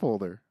Steam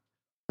folder.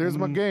 There's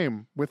my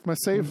game with my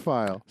save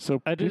file.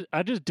 So I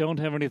just don't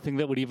have anything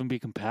that would even be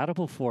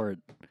compatible for it.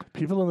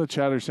 people in the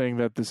chat are saying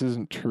that this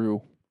isn't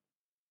true.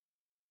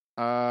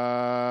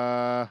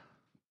 So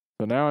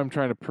now I'm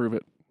trying to prove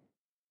it.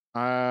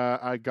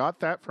 I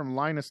got that from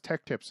Linus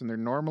Tech Tips, and they're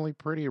normally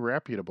pretty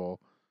reputable.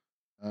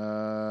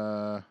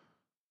 The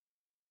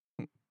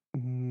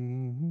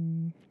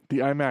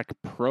iMac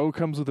Pro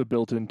comes with a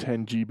built-in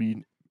 10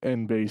 GB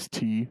NBase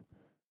T.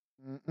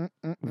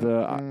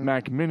 The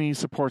Mac Mini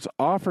supports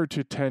offer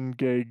to 10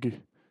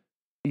 gig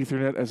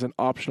Ethernet as an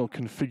optional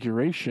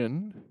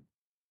configuration.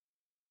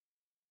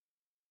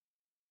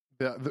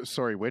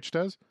 Sorry, which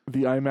does?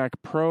 The iMac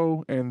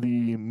Pro and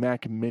the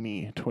Mac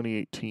Mini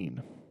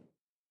 2018.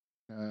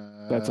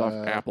 That's off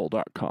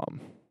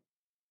Apple.com.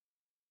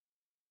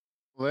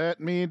 Let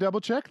me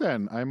double check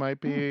then. I might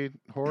be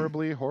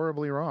horribly,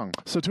 horribly wrong.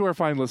 So to our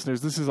fine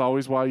listeners, this is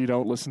always why you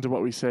don't listen to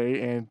what we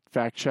say and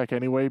fact check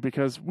anyway,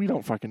 because we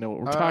don't fucking know what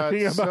we're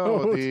talking about.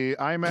 So the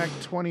iMac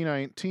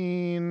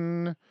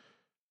 2019,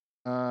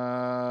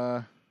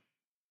 buy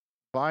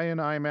an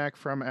iMac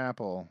from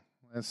Apple.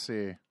 Let's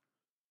see.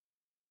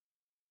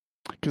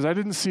 Because I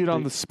didn't see it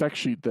on the spec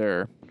sheet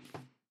there.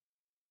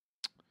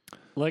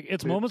 Like,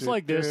 it's moments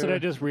like this that I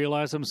just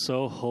realize I'm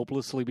so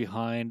hopelessly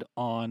behind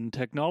on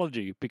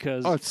technology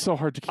because Oh, it's so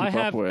hard to keep I up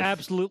have with.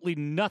 absolutely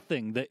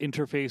nothing that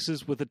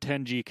interfaces with a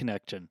 10G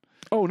connection.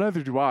 Oh,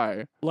 neither do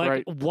I. Like,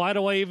 right? why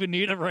do I even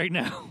need it right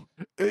now?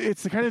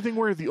 It's the kind of thing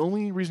where the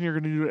only reason you're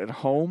going to do it at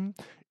home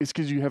is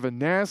because you have a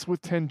NAS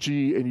with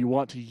 10G and you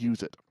want to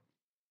use it.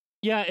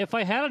 Yeah, if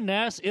I had a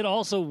NAS, it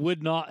also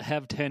would not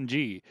have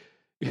 10G.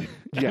 I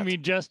Yet.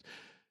 mean, just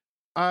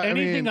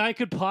anything I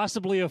could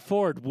possibly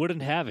afford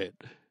wouldn't have it.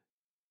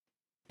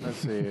 Let's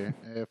see.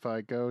 If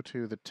I go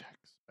to the tech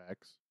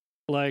specs.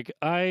 Like,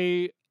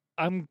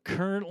 I'm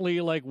currently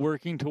like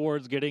working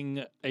towards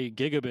getting a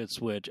gigabit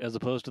switch as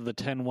opposed to the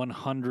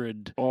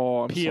 10100 Oh,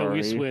 I'm PoE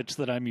sorry. switch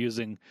that I'm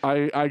using.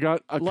 I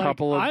got a Like,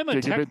 couple of I'm a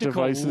gigabit technical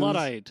devices.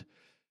 Luddite.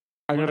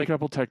 I got a Like-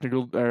 couple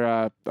technical.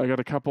 I got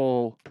a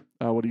couple.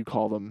 What do you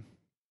call them?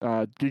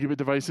 Gigabit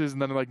devices,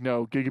 and then I'm like,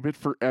 no, gigabit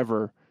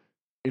forever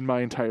in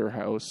my entire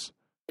house.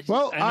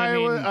 Well, And I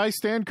mean- I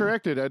stand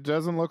corrected. It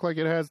doesn't look like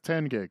it has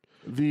 10 gig.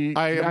 The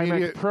I iMac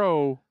immediate-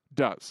 Pro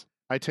does.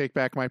 I take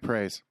back my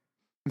praise.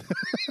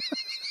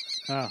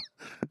 Oh.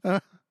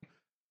 But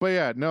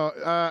yeah, no,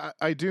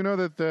 I do know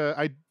that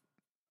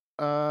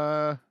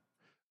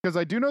because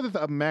I do know that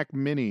the Mac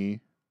Mini,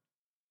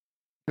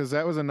 because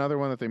that was another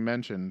one that they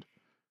mentioned.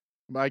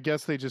 I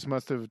guess they just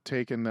must have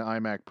taken the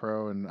iMac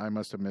Pro and I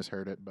must have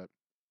misheard it. But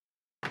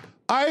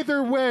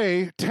either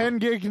way, 10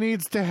 gig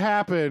needs to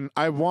happen.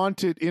 I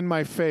want it in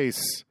my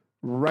face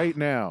right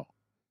now.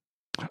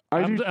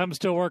 I'm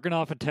still working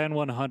off a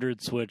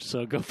 10100 switch,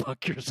 so go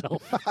fuck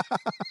yourself.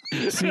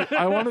 See,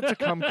 I want it to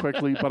come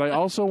quickly, but I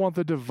also want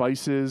the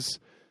devices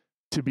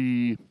to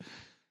be.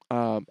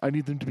 I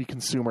need them to be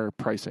consumer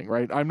pricing,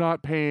 right? I'm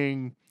not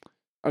paying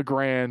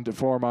 $1,000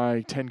 for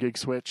my 10 gig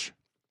switch.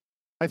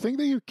 I think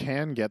that you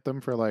can get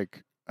them for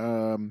like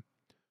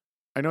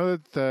I know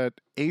that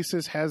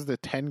Asus has the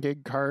 10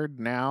 gig card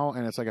now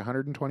and it's like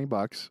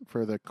 $120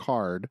 for the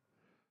card.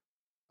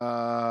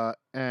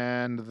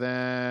 And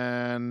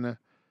then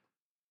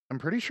I'm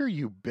pretty sure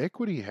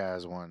Ubiquiti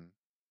has one.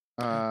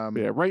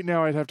 Yeah, right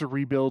now I'd have to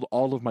rebuild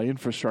all of my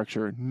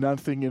infrastructure.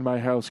 Nothing in my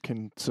house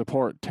can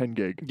support 10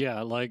 gig.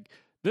 Yeah, like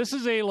this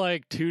is a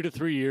like 2 to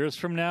 3 years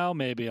from now,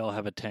 maybe I'll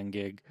have a 10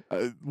 gig.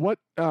 What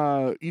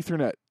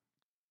Ethernet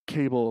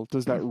cable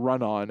does that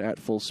run on at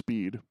full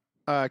speed?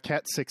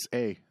 Cat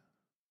 6A.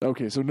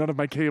 Okay, so none of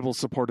my cables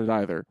support it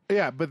either.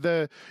 Yeah, but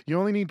you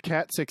only need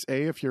Cat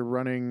 6A if you're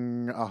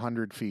running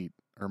 100 feet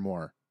or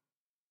more.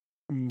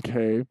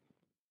 Okay.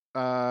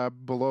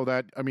 Below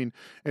that, I mean,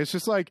 it's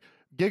just like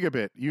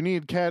gigabit. You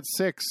need Cat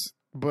 6,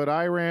 but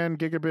I ran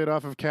gigabit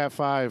off of Cat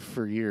 5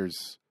 for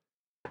years.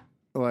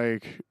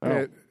 Like,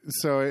 Oh.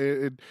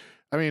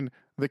 I mean,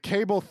 the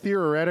cable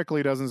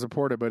theoretically doesn't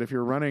support it, but if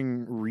you're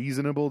running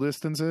reasonable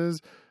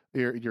distances,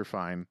 you're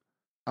fine.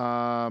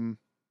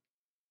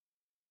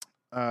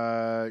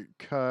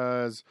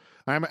 Because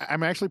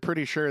I'm actually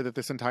pretty sure that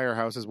this entire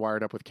house is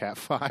wired up with Cat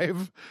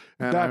 5.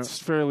 And That's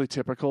fairly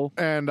typical.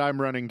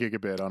 I'm running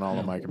gigabit on all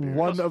of my computers.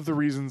 One of the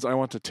reasons I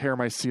want to tear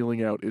my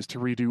ceiling out is to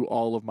redo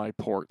all of my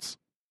ports.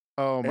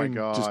 Oh my and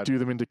god. Just do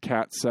them into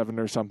Cat 7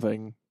 or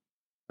something.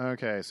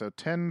 Okay, so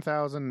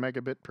 10,000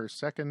 megabit per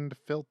second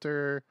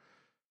filter.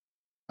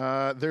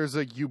 There's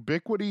a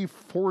Ubiquiti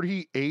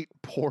 48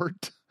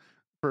 port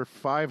for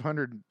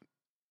 500.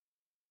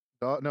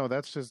 No,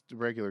 that's just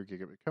regular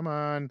gigabit. Come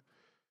on.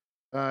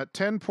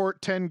 10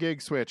 port, 10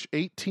 gig switch,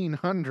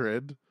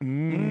 1,800.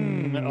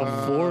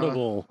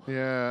 Affordable.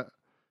 Yeah.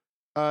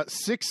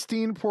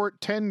 16 port,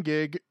 10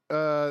 gig,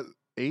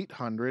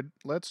 800.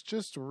 Let's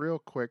just real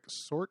quick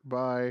sort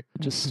by.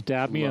 Just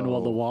stab me in the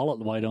Low. wallet,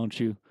 why don't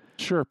you?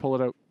 Sure, pull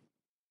it out.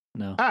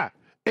 No.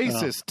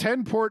 Asus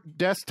 10 port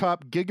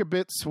desktop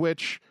gigabit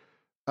switch.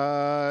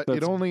 That's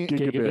It only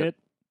gigabit.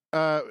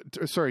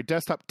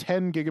 desktop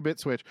 10 gigabit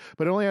switch,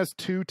 but it only has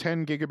 10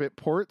 gigabit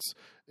ports.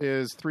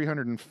 Is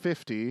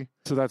 350.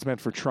 So that's meant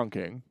for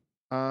trunking.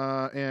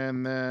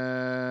 And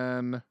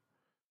then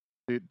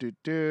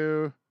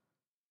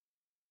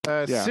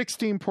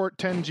 16 port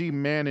 10G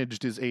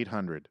managed is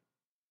 800.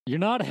 You're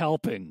not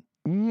helping.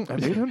 An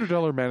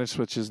 $800 managed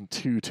switch isn't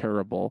too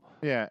terrible.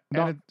 Yeah,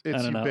 No, and it's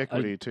I don't know.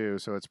 Ubiquiti too,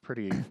 so it's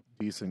pretty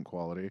decent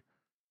quality.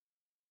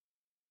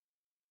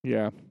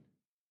 Yeah.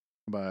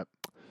 But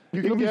you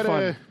It'll can be get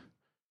fun.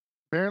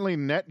 Apparently,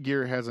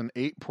 Netgear has an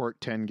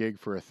 8-port 10 gig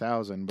for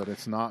 1,000, but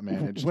it's not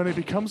managed. When it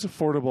becomes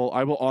affordable,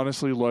 I will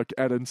honestly look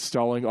at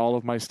installing all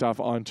of my stuff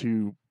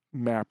onto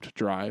mapped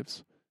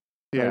drives.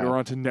 Right? Yeah, Or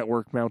onto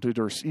network mounted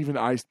or even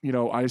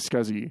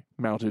iSCSI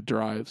mounted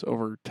drives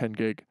over 10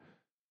 gig.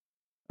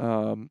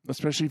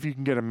 Especially if you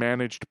can get a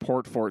managed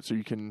port for it so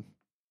you can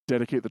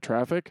dedicate the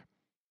traffic.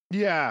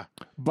 Yeah.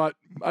 But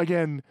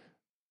again,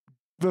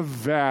 the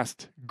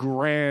vast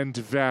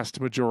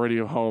majority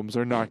of homes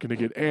are not going to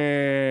get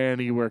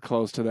anywhere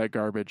close to that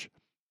garbage.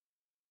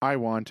 I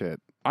want it.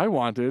 I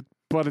want it,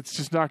 but it's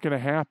just not going to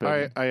happen.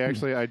 I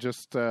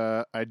just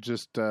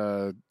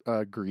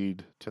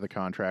agreed to the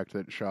contract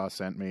that Shaw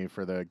sent me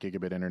for the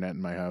gigabit internet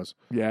in my house.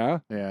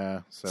 Yeah?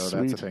 Yeah, so Sweet.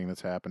 that's a thing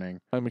that's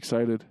happening. I'm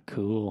excited.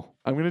 Cool.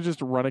 I'm going to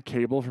just run a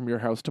cable from your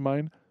house to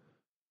mine.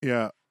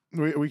 Yeah,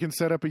 we can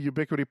set up a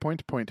Ubiquity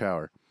point-to-point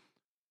tower.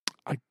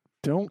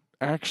 Don't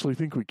actually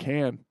think we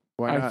can.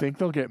 Why not? I think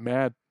they'll get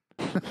mad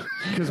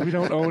because we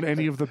don't own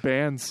any of the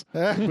bands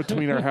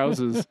between our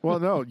houses.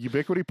 Well, no,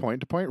 Ubiquity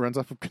point-to-point runs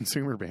off of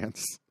consumer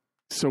bands.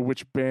 So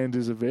which band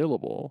is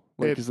available?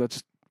 Like, is that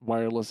just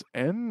wireless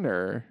N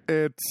or?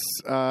 It's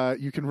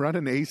you can run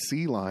an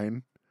AC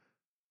line,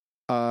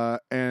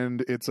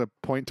 and it's a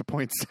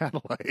point-to-point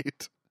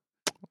satellite.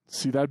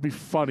 See, that'd be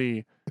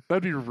funny.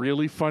 That'd be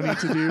really funny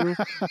to do.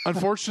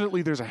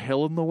 Unfortunately, there's a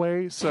hill in the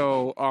way,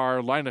 so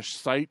our line of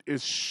sight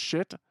is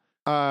shit.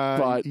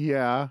 But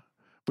yeah,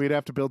 we'd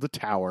have to build a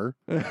tower.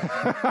 We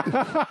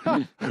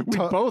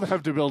both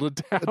have to build a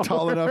tower.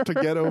 Tall enough to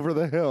get over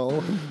the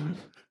hill.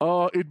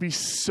 Oh, it'd be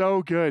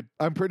so good.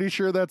 I'm pretty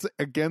sure that's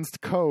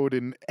against code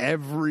in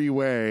every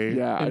way.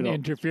 Yeah, And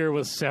interfere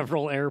with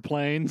several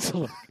airplanes.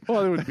 Well,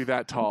 they wouldn't be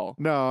that tall.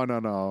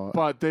 No.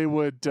 But they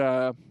would.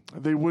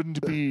 They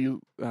wouldn't be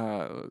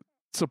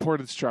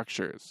supported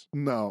structures.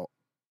 No.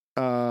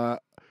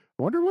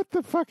 Wonder what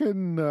the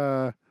fucking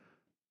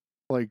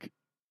like.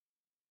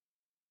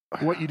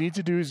 What you need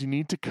to do is you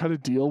need to cut a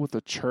deal with the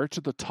church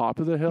at the top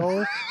of the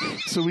hill,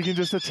 so we can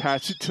just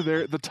attach it to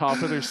the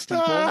top of their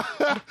steeple.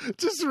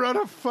 Just run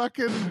a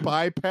fucking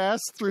bypass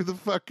through the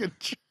fucking.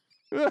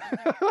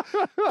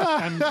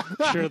 I'm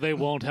sure they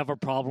won't have a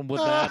problem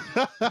with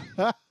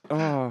that.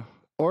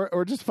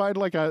 Or just find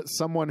like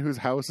someone whose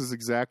house is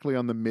exactly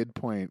on the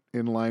midpoint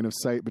in line of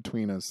sight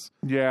between us.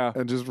 Yeah,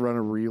 and just run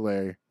a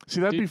relay. See,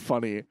 that'd be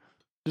funny.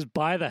 Just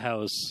buy the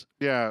house.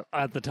 Yeah,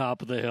 at the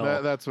top of the hill.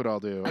 That's what I'll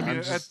do. I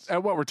mean,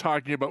 at what we're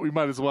talking about, we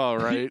might as well,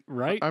 right?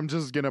 Right. I'm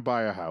just gonna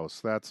buy a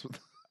house. That's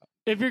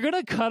if you're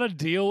gonna cut a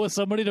deal with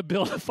somebody to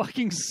build a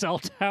fucking cell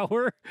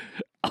tower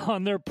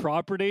on their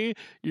property,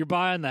 you're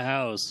buying the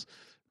house.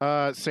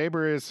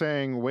 Saber is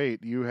saying,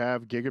 "Wait, you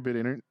have gigabit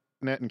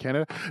internet in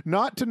Canada?"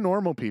 Not to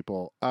normal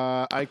people.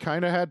 I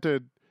kind of had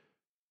to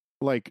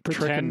like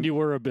pretend you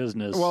were a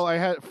business. Well,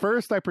 I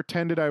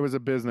pretended I was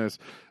a business,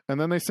 and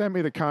then they sent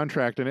me the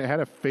contract, and it had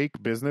a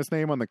fake business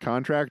name on the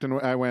contract,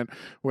 and I went,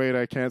 "Wait,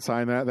 I can't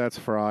sign that. That's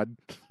fraud."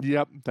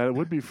 Yep, that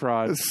would be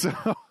fraud. So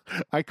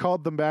I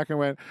called them back and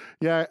went,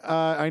 "Yeah,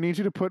 I need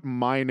you to put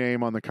my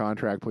name on the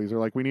contract, please." They're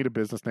like, "We need a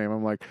business name."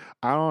 I'm like,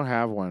 "I don't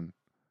have one,"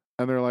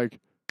 and they're like,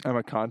 "I'm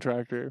a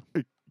contractor.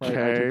 Okay,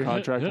 I do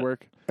contract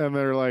work," and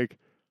they're like,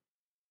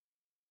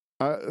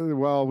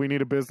 "Well, we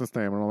need a business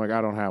name," and I'm like,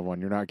 "I don't have one.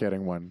 You're not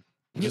getting one."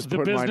 Just the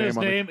put my business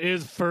name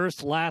is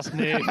first last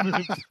name.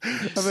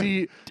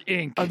 See,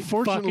 Inc.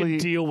 Unfortunately, fucking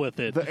deal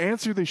with it. The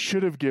answer they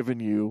should have given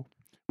you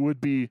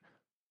would be,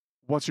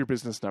 "What's your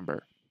business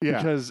number?" Yeah,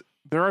 because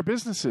there are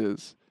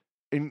businesses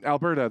in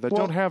Alberta that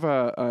don't have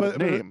a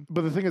name.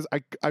 But the thing is,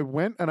 I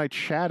went and I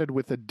chatted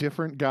with a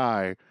different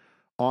guy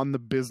on the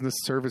business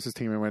services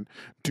team. I went,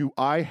 "Do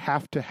I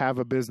have to have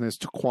a business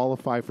to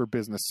qualify for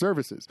business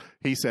services?"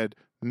 He said,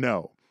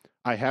 "No.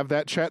 I have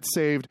that chat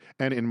saved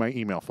and in my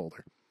email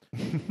folder."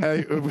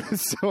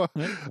 So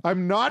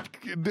I'm not,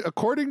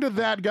 according to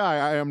that guy,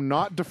 I am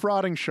not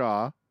defrauding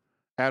Shaw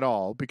at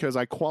all because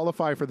I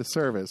qualify for the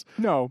service.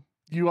 No,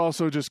 you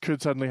also just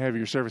could suddenly have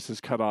your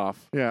services cut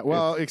off. Yeah,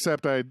 well,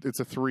 except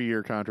it's a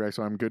 3-year contract,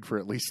 so I'm good for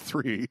at least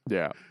 3.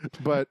 Yeah,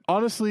 but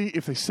honestly,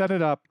 if they set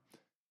it up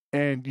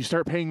and you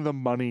start paying them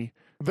money,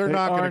 they're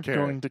not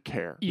going to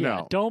care. Yeah,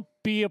 no. Don't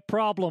be a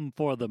problem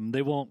for them.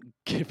 They won't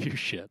give you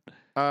shit.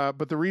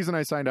 But the reason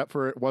I signed up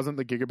for it wasn't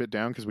the gigabit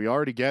down because we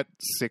already get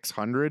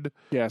 600.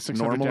 Yeah,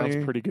 600 normally,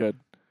 down's pretty good.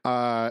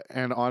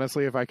 And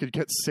honestly, if I could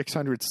get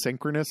 600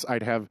 synchronous,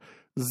 I'd have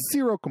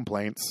 0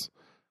 complaints.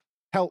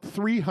 Hell,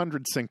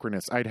 300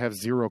 synchronous, I'd have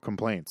 0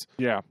 complaints.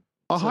 Yeah.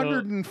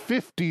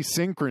 150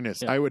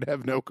 synchronous, yeah. I would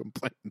have no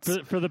complaints.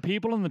 For the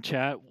people in the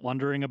chat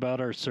wondering about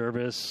our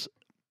service,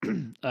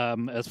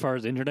 as far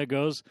as internet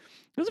goes,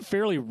 it's a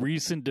fairly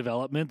recent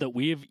development that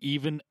we have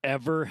even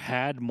ever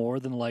had more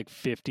than like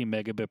 50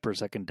 megabit per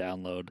second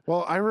download.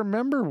 Well, I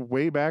remember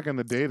way back in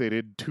the day they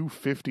did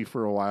 250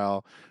 for a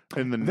while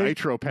in the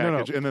Nitro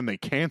package, and then they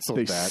canceled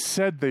that. They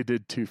said they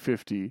did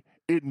 250.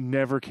 It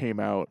never came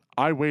out.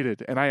 I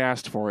waited and I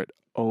asked for it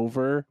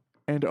over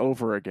and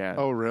over again.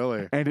 Oh,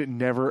 really? And it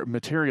never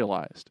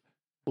materialized.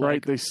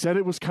 Right? They said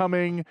it was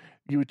coming.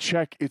 You would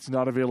check. It's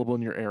not available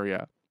in your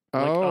area.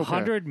 Like okay.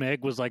 100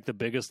 meg was like the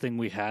biggest thing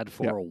we had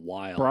for a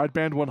while.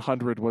 Broadband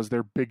 100 was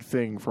their big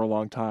thing for a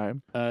long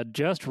time.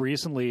 Just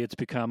recently, it's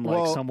become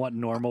somewhat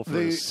normal for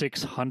a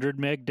 600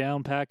 meg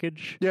down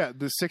package. Yeah,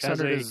 the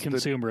 600 as a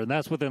consumer, and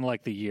that's within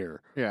like the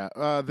year. Yeah,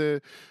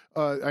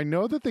 I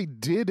know that they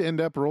did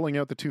end up rolling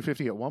out the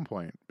 250 at one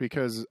point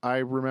because I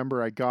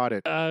remember I got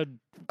it.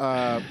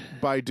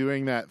 by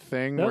doing that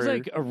thing. That was where,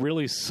 like a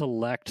really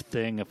select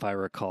thing, if I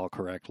recall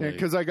correctly.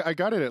 because I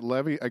got it at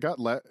Levy. I got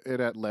it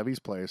at Levy's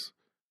place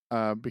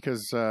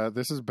because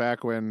this is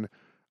back when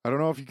I don't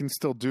know if you can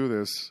still do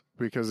this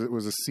because it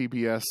was a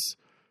CBS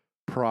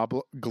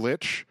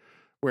glitch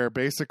where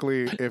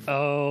basically if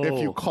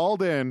you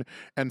called in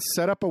and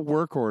set up a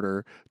work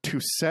order to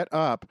set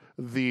up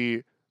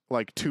the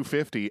like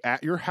 250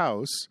 at your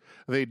house,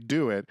 they'd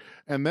do it,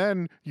 and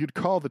then you'd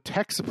call the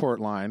tech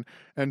support line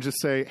and just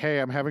say, hey,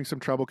 I'm having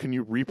some trouble, can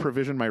you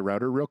reprovision my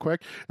router real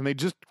quick? And they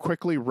just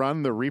quickly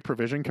run the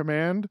reprovision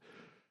command.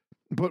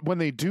 But when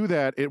they do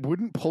that, it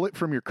wouldn't pull it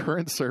from your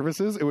current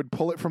services, it would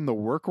pull it from the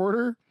work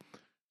order.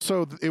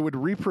 So it would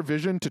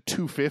reprovision to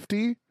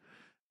 250,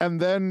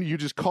 and then you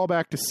just call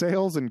back to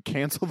sales and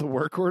cancel the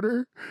work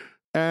order,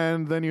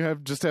 and then you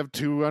have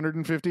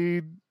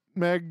 250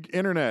 meg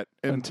internet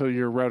until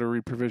your router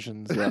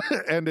reprovisions. Yeah.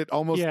 And it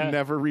almost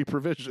never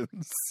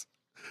reprovisions.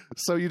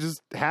 So you just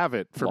have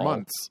it for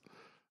months.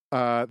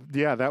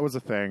 Yeah, that was a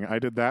thing. I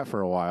did that for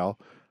a while.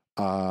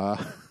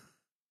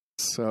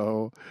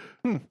 So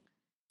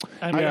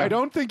I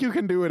don't think you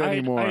can do it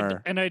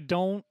anymore. I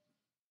don't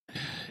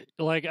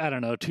like, I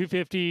don't know,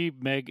 250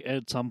 meg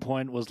at some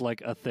point was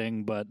like a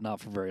thing, but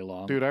not for very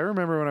long. Dude, I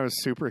remember when I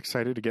was super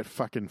excited to get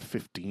fucking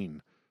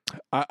 15.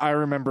 I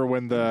remember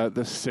when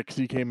the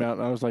 60 came out,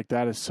 and I was like,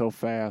 that is so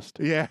fast.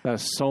 Yeah. That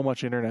is so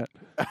much internet.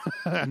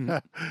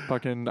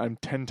 Fucking, I'm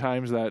 10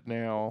 times that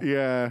now.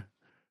 Yeah.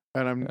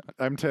 And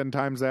I'm 10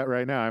 times that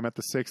right now. I'm at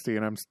the 60,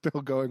 and I'm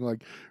still going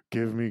like,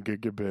 give me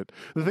gigabit.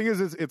 The thing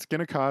is it's going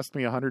to cost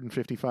me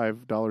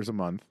 $155 a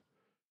month,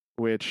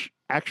 which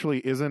actually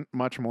isn't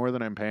much more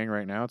than I'm paying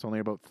right now. It's only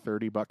about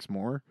 $30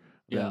 more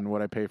than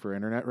what I pay for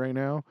internet right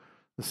now.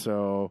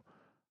 So,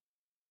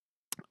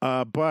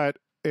 but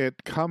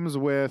it comes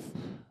with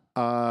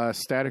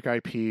static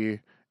IP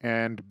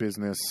and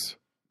business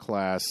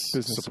class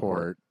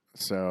support.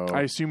 So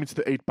I assume it's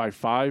the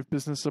 8x5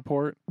 business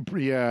support.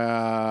 Yeah,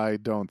 I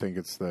don't think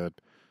it's the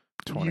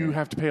 20. You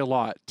have to pay a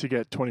lot to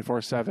get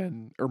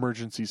 24/7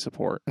 emergency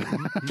support.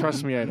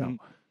 Trust me, I know.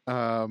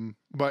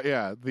 But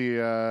yeah,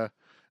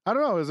 I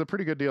don't know, it was a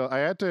pretty good deal. I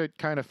had to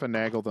kind of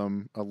finagle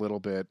them a little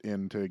bit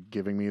into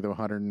giving me the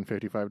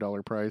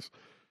 $155 price.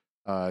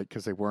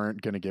 Because they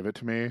weren't going to give it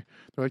to me.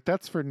 They're like,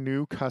 that's for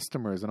new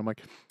customers. And I'm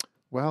like,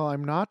 well,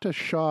 I'm not a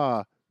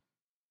Shaw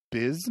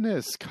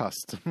business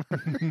customer.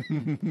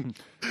 And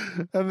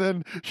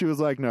then she was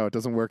like, no, it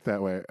doesn't work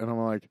that way. And I'm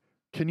like,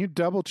 can you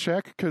double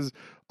check? Because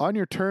on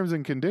your terms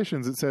and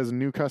conditions, it says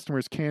new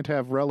customers can't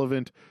have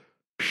relevant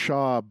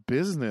Shaw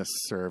business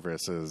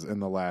services in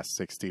the last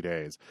 60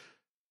 days.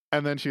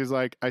 And then she was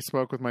like, I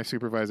spoke with my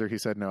supervisor. He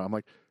said no. I'm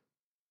like,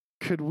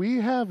 could we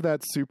have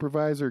that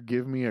supervisor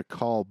give me a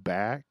call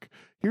back?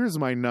 Here's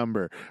my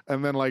number.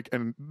 And then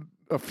and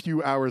a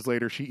few hours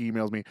later, she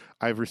emails me,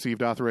 I've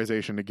received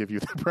authorization to give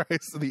you the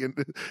price,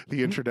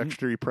 the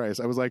introductory price.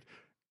 I was like,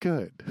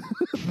 good.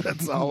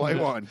 That's all I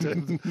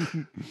wanted.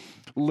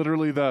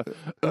 Literally the,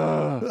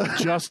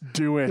 just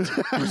do it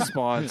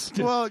response.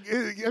 Well,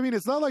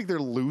 it's not like they're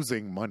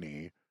losing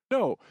money.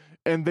 No,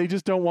 and they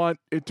just don't want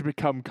it to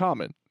become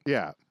common.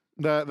 Yeah,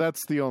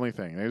 that's the only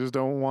thing. They just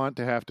don't want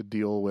to have to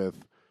deal with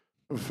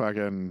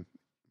fucking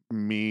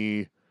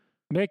me.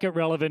 Make it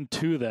relevant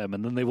to them,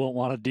 and then they won't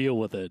want to deal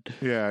with it.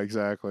 Yeah,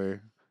 exactly.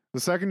 The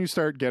second you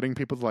start getting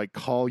people to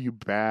call you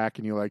back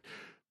and you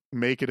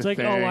make it it's a like,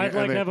 thing. Oh, I'd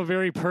to have a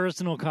very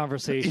personal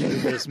conversation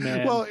with this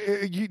man. Well,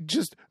 you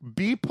just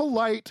be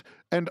polite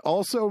and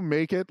also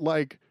make it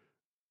like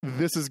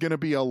this is going to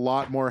be a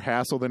lot more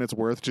hassle than it's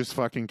worth. Just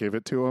fucking give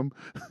it to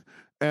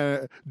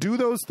them. Do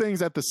those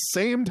things at the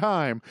same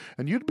time,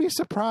 and you'd be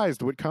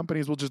surprised what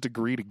companies will just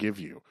agree to give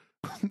you.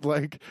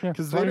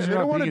 Because they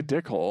don't want to a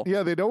dickhole.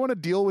 Yeah, they don't want to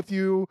deal with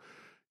you.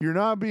 You're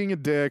not being a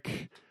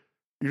dick.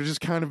 You're just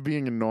kind of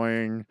being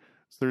annoying.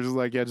 So they're just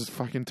like, yeah, just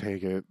fucking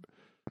take it.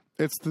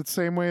 It's the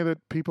same way that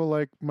people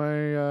like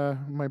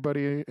my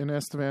buddy in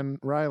Estevan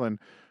Ryland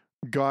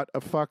got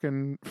a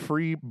fucking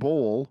free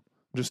bowl,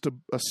 just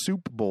a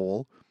soup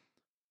bowl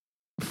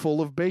full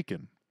of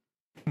bacon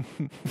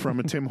from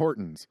a Tim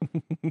Hortons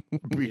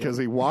because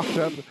he walked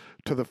up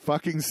to the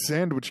fucking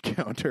sandwich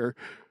counter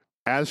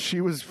as she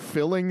was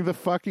filling the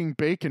fucking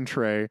bacon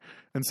tray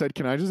and said,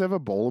 can I just have a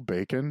bowl of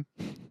bacon?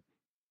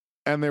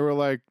 And they were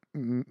like,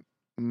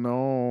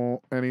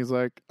 no. And he's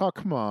like, oh,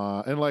 come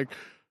on. And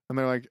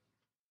they're like,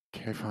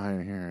 okay,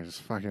 fine, here,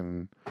 just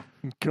fucking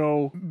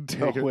go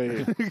take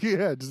away.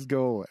 Yeah, just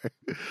go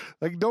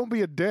away. Don't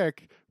be a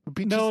dick.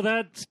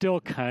 That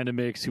still kind of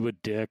makes you a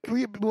dick.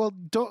 Well,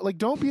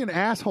 don't be an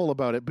asshole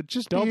about it, but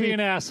just don't be an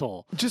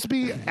asshole. Just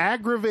be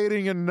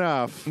aggravating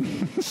enough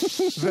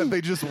that they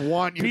just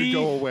want you to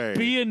go away.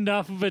 Be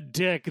enough of a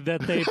dick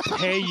that they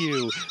pay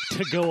you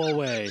to go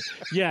away.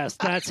 Yes,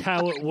 that's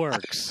how it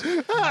works.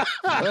 This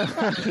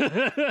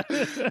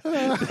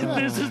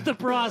is the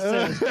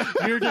process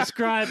you're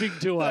describing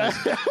to us.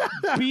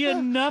 Be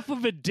enough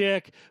of a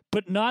dick,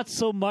 but not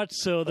so much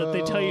so that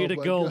they tell you to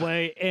go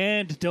away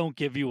and don't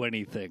give you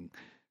anything.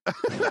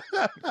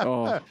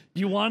 Oh,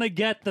 You want to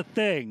get the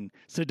thing,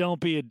 so don't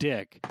be a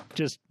dick.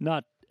 Just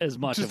not as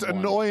much Just of one.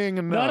 annoying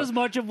enough. Not as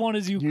much of one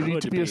as you you could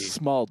need to be a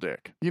small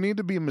dick. You need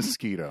to be a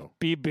mosquito.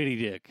 Be a bitty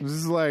dick. This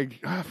is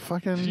like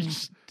fucking.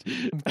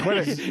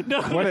 Quit it.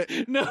 No, Quit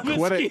it. no Quit it.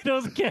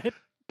 mosquitoes get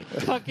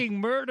fucking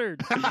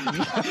murdered.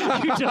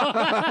 You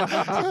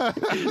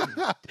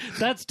don't-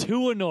 That's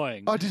too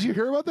annoying. Oh, did you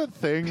hear about that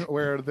thing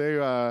where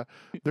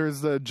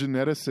there's a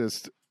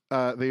geneticist?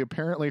 They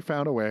apparently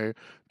found a way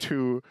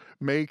to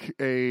make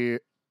a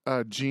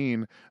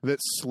gene that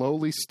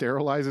slowly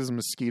sterilizes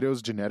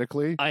mosquitoes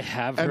genetically I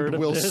have heard and of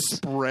will this.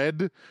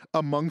 spread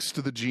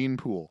amongst the gene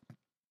pool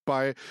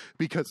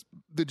because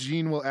the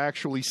gene will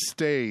actually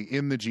stay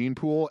in the gene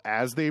pool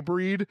as they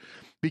breed,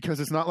 because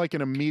it's not like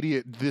an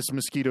immediate this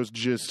mosquito's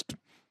just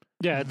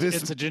Yeah, this-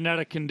 it's a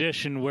genetic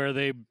condition where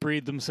they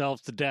breed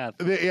themselves to death.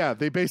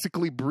 they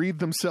basically breed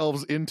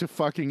themselves into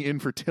fucking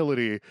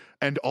infertility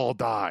and all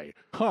die.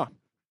 Huh.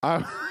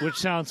 Which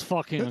sounds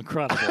fucking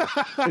incredible.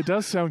 It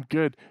does sound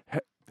good.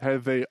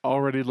 Have they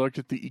already looked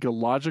at the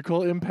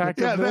ecological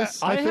impact Yeah, of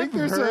this? I think have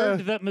there's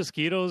heard a- that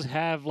mosquitoes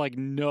have like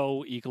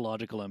no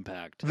ecological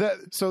impact.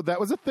 So that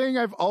was a thing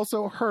I've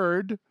also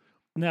heard.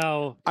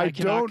 Now, I I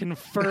cannot don't-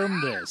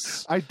 confirm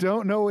this. I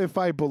don't know if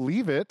I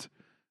believe it.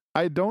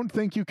 I don't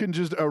think you can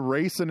just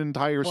erase an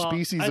entire Well,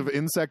 species of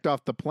insect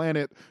off the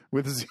planet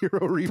with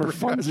zero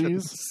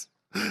repercussions.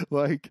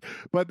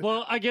 But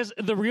Well, I guess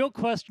the real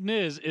question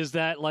is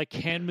that like,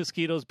 can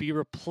mosquitoes be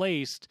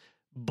replaced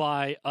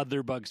by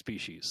other bug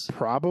species?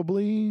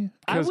 probably.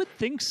 I 'Cause would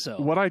think so.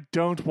 What I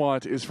don't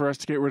want is for us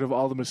to get rid of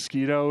all the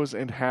mosquitoes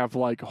and have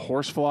like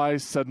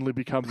horseflies suddenly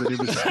become the new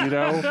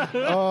mosquito,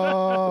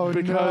 Oh,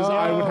 because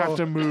I would have no.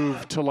 to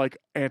move to like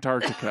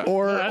Antarctica. That's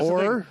the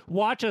or thing.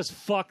 Watch us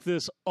fuck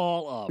this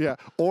all up. yeah,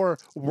 or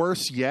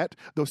worse yet,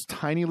 those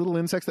tiny little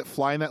insects that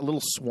fly in that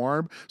little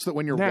swarm, so that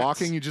when you're Gnats.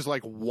 walking, you just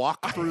like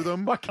walk through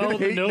them. Fucking Oh, the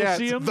hate gnats.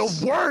 no-see-ums?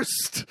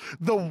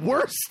 The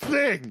worst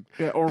thing.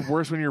 Yeah, or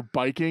worse, when you're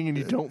biking and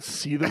you don't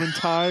see them in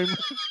time.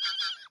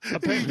 You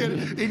get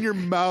it in your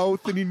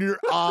mouth and in your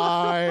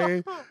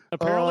eye.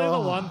 Apparently,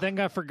 Oh. the one thing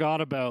I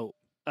forgot about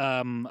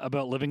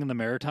living in the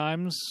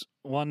Maritimes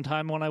one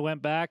time when I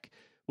went back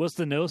was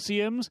the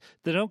no-see-ums.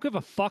 They don't give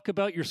a fuck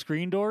about your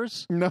screen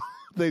doors. No,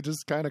 they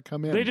just kind of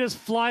come in. They just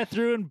fly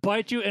through and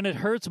bite you, and it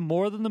hurts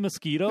more than the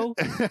mosquito.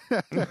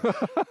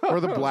 Or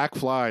the black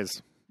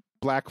flies.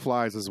 Black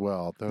flies as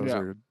well.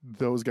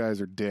 Those guys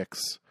are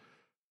dicks.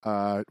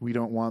 We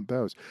don't want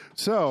those.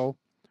 So,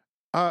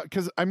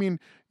 because I mean,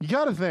 you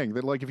got to think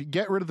that like if you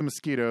get rid of the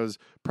mosquitoes,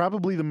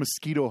 probably the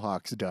mosquito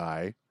hawks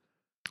die.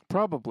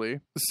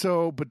 Probably.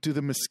 So, but do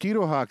the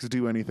mosquito hawks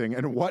do anything?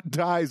 And what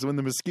dies when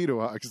the mosquito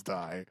hawks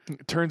die?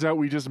 Turns out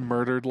we just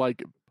murdered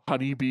like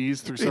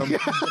honeybees through some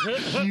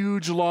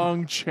huge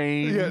long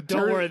chain. Yeah,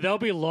 Don't worry, they'll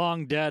be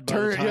long dead by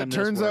the time this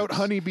turns out works.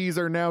 honeybees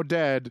are now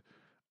dead.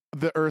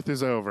 The Earth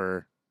is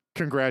over.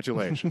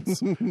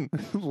 Congratulations.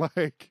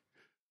 Like,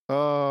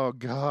 oh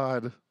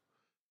God.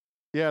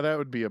 Yeah, that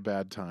would be a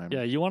bad time.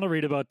 Yeah, you want to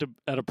read about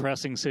a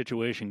depressing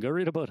situation? Go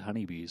read about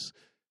honeybees.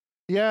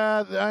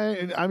 Yeah,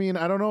 I mean,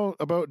 I don't know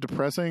about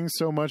depressing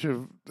so much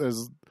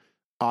as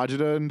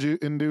agita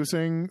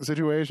inducing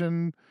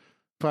situation.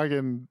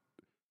 Fucking,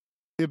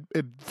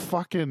 it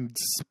fucking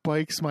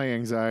spikes my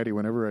anxiety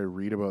whenever I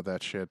read about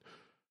that shit.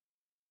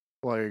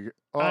 Like,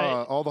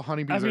 all the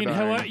honeybees I mean,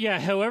 are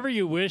dying. however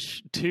you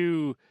wish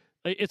to.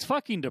 It's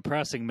fucking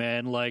depressing,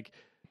 man. Like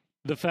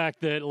the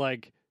fact that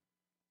like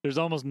there's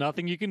almost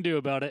nothing you can do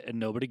about it, and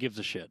nobody gives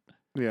a shit.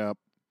 Yeah.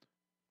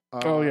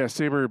 Oh yeah,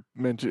 Saber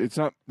mentioned it's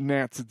not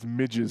gnats, it's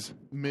midges.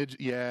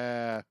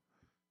 Yeah.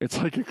 It's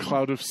like a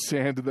cloud of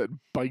sand that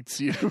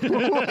bites you.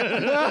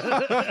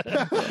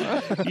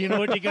 You know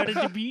what you got at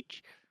the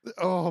beach?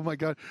 Oh my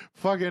God.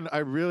 Fucking, I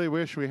really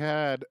wish we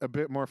had a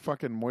bit more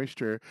fucking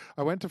moisture.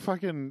 I went to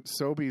fucking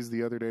Sobeys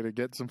the other day to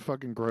get some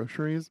fucking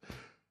groceries.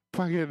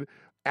 Fucking,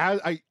 as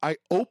I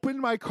opened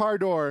my car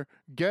door,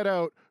 get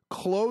out,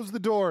 close the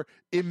door,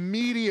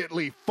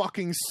 immediately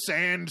fucking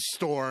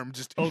sandstorm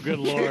just Oh, good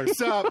Lord.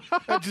 kicks up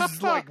and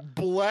just like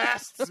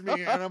blasts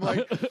me. And I'm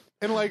like,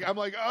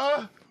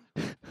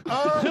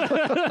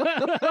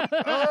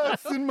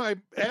 it's in my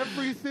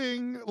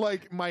everything.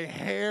 Like my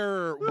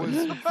hair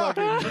was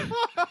fucking,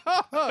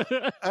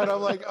 and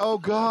I'm like, oh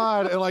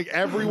God! And like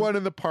everyone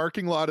in the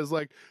parking lot is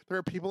like, there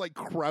are people like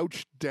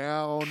crouched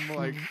down,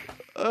 like,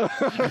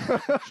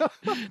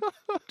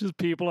 Just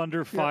people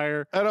under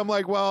fire. and I'm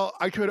like, well,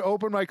 I could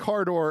open my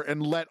car door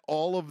and let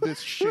all of this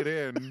shit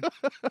in,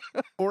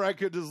 or I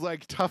could just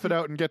like tough it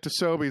out and get to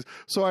Sobeys.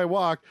 So I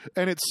walk,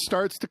 and it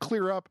starts to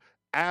clear up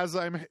as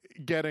I'm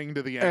getting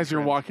to the entrance. As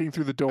you're walking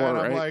through the door, and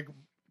right? I'm like,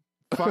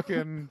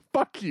 fucking.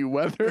 Fuck you,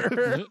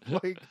 weather.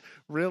 Like,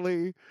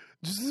 really?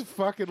 Just this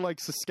fucking like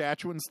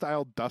Saskatchewan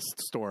style dust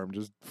storm,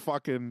 just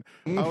fucking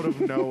out of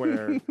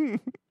nowhere. I'm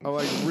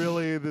like,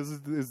 really? Is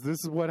this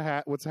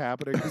what's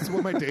happening? This is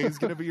what my day is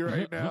gonna be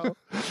right now.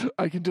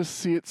 I can just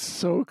see it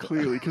so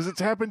clearly because it's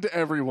happened to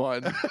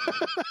everyone.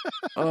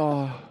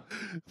 Oh,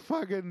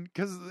 Fucking,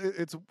 because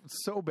it's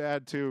so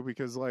bad too.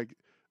 Because like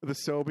the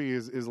Sobe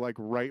is like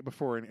right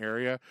before an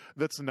area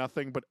that's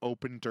nothing but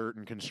open dirt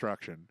and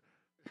construction.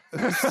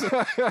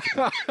 So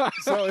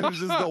it was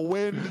just the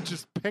wind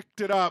just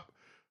picked it up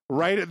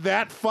right at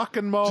that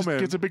fucking moment. Just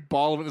gets a big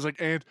ball of it. It's like,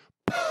 and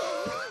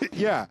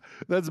Yeah,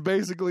 that's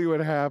basically what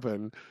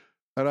happened.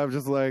 And I'm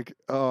just like,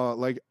 oh,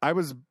 like I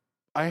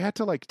had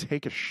to like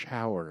take a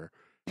shower.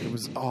 It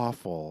was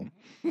awful.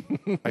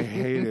 I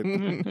hate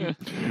it.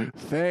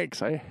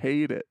 Thanks, I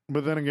hate it.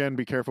 But then again,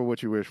 be careful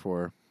what you wish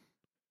for.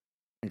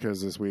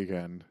 Because this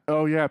weekend,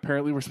 Oh yeah,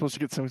 apparently we're supposed to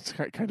get some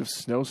kind of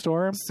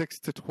snowstorm. 6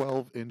 to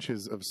 12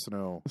 inches of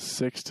snow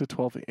 6 to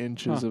 12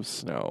 inches of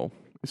snow.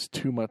 It's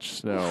too much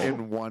snow.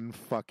 in one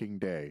fucking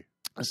day.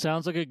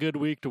 Sounds like a good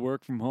week to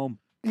work from home.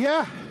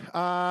 Yeah,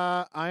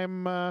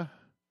 I'm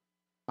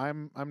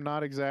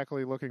not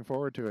exactly looking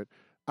forward to it.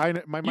 My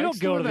don't mic's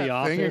go doing to the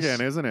that thing office.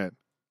 again, isn't it?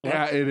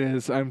 Yeah, it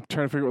is. I'm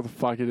trying to figure out what the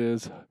fuck it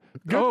is.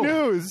 Good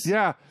news.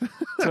 Yeah.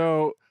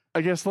 So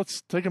I guess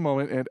let's take a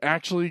moment and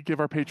actually give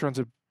our patrons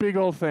a big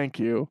old thank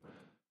you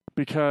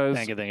because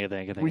Thank you.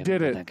 We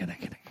did it. Thank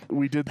you.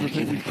 we did the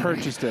thing. We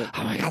purchased it.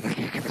 Oh my god,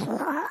 thank you.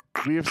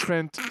 We have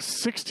spent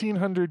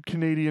 1,600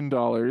 Canadian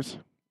dollars,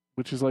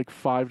 which is like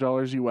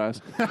 $5 US,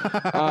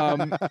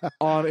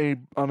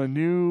 on a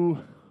new,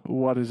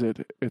 what is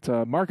it? It's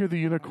a Mark of the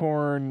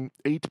Unicorn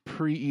 8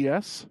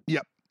 Pre-ES.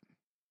 Yep.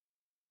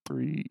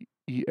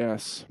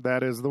 Pre-ES.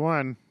 That is the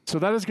one. So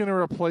that is going to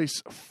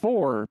replace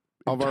 4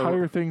 Of our-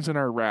 entire things in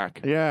our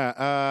rack. Yeah.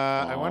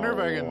 I wonder if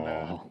I can.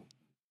 Oh.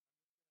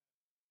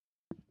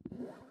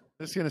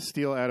 Just gonna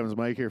steal Adam's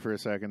mic here for a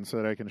second so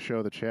that I can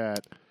show the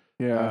chat.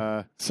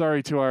 Yeah.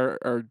 Sorry to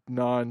our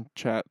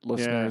non-chat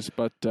listeners,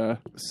 but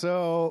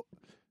So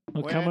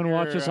Well, when come and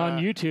watch you're, us on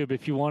YouTube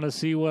if you want to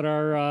see what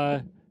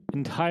our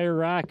entire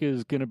rack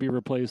is going to be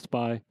replaced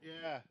by.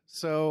 Yeah.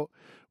 So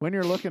when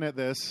you're looking at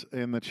this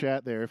in the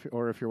chat there,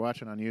 or if you're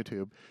watching on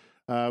YouTube,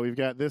 we've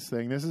got this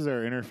thing. This is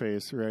our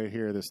interface right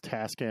here, this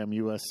Tascam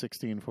US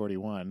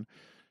 1641.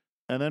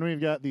 And then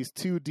we've got these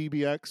two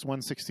DBX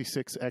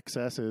 166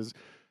 XSs.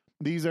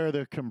 These are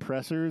the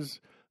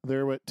compressors.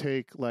 They're what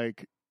take,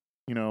 like,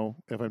 you know,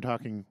 if I'm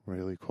talking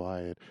really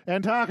quiet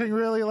and talking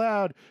really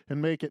loud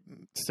and make it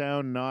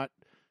sound not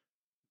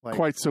like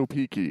quite so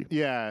peaky.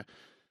 Yeah.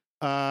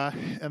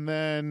 And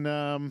then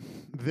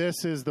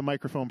this is the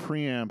microphone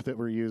preamp that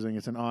we're using.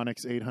 It's an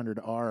Onyx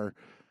 800R.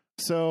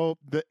 So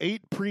the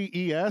 8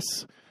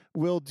 Pre-ES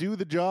will do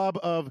the job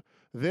of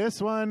this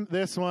one,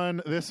 this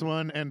one, this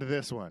one, and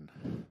this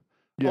one.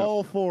 Yeah.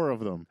 All 4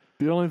 of them.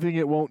 The only thing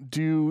it won't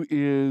do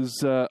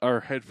is our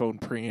headphone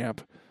preamp.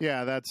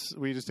 Yeah,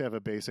 we just have a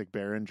basic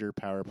Behringer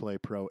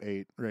PowerPlay Pro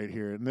 8 right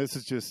here. And this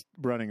is just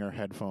running our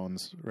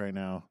headphones right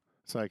now.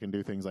 So I can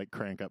do things like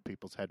crank up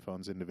people's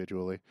headphones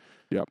individually.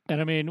 And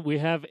I mean, we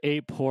have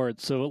 8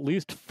 ports, so at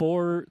least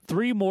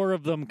 3 more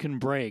of them can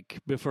break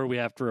before we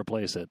have to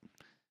replace it.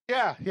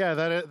 Yeah,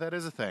 that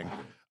is a thing.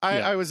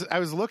 Yeah. I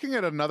was looking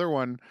at another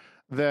one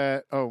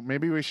that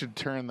maybe we should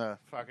turn the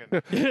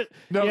fucking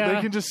No, Yeah.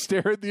 they can just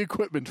stare at the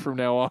equipment from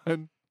now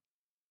on.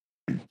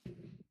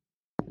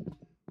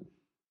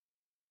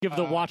 Give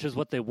the watches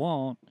what they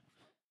want.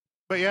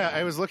 But yeah,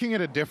 I was looking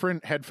at a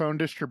different headphone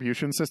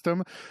distribution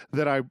system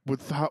that I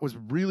thought was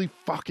really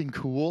fucking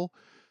cool.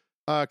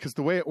 Because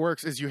the way it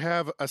works is you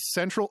have a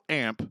central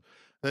amp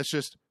that's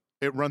just,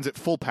 it runs at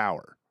full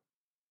power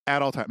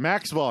at all time,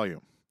 max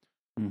volume.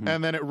 Mhm.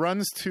 And then it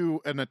runs to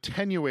an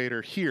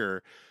attenuator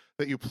here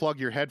that you plug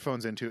your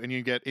headphones into, and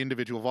you get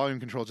individual volume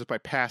control just by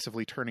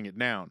passively turning it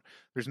down.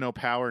 There's no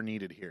power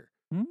needed here.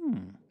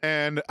 Mm.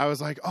 And I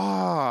was like,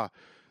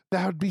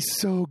 that would be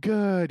so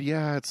good.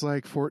 Yeah, it's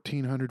like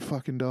 $1,400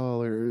 fucking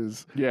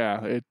dollars.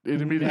 Yeah, it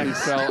immediately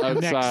fell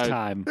outside. Next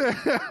time.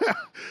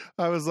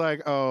 I was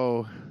like,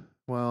 oh,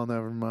 well,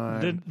 never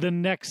mind. The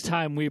next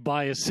time we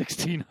buy a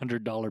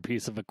 $1,600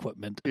 piece of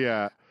equipment.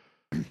 Yeah.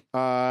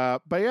 But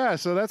yeah,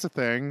 so that's a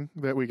thing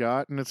that we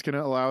got, and it's going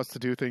to allow us to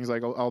do things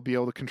like I'll be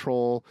able to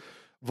control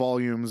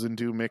volumes and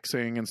do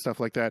mixing and stuff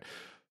like that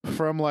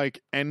from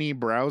like any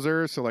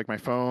browser. So like my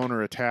phone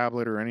or a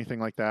tablet or anything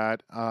like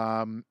that.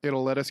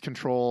 It'll let us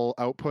control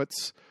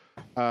outputs.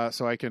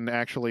 So I can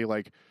actually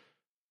like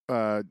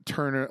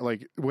turn it,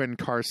 like when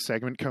Car's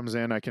segment comes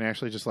in, I can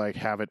actually just like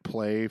have it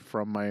play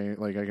from my,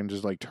 like I can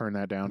just like turn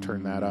that down,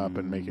 turn that up,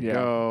 and make it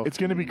go. It's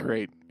going to be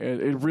great.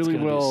 It really It's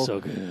gonna will be so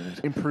good.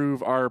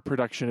 improve our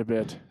production a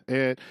bit.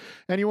 And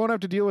you won't have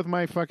to deal with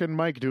my fucking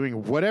mic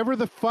doing whatever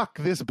the fuck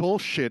this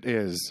bullshit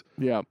is.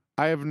 Yeah.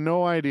 I have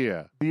no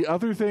idea. The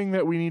other thing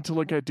that we need to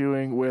look at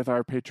doing with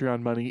our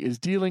Patreon money is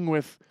dealing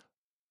with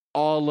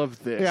all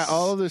of this. Yeah,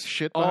 all of this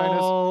shit behind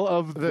us. all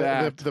of The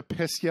that. the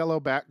piss yellow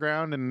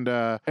background and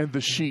and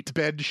the sheet.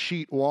 bed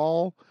sheet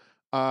wall.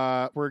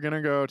 We're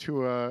gonna go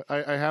to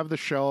I have the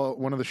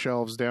one of the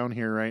shelves down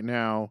here right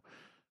now,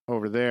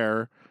 over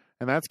there,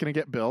 and that's gonna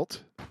get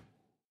built.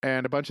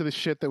 And a bunch of the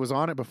shit that was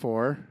on it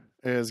before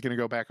is gonna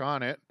go back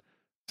on it,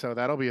 so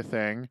that'll be a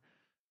thing.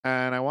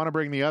 And I want to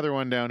bring the other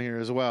one down here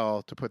as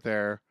well to put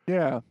there.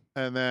 Yeah.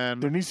 And then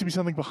There needs to be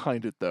something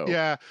behind it, though.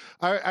 yeah,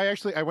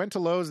 I went to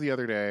Lowe's the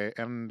other day,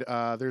 and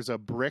there's a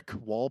brick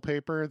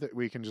wallpaper that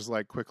we can just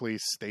like quickly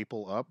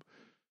staple up,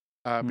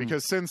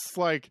 because since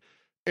like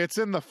it's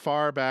in the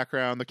far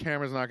background, the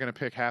camera's not going to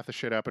pick half the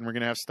shit up, and we're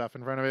going to have stuff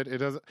in front of it. It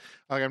doesn't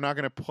like I'm not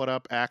going to put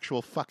up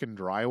actual fucking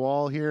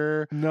drywall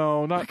here.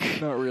 No, not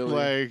really.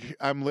 Like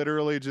I'm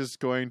literally just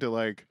going to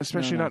like,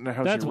 Especially not in a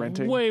house That's you're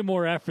renting. way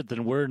more effort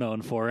than we're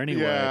known for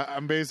anyway. yeah,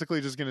 I'm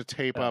basically just going to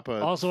tape up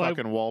a Also,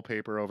 fucking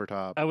wallpaper over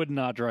top. I would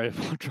not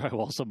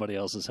drywall somebody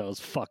else's house.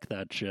 Fuck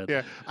that shit.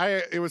 Yeah,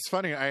 it was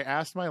funny. I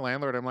asked my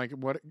landlord, I'm like,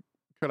 what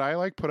could I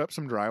like put up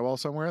some drywall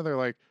somewhere? They're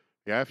like,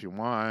 yeah, if you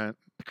want.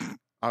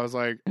 I was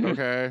like,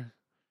 okay.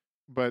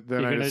 But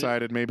then I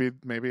decided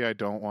maybe I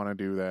don't want to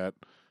do that.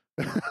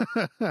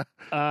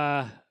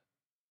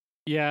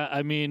 Yeah,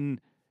 I mean,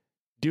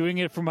 doing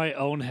it for my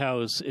own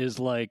house is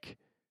like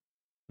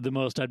the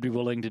most I'd be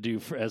willing to do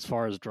as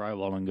far as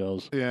drywalling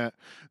goes. Yeah.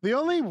 The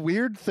only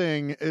weird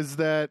thing is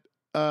that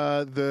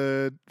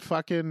the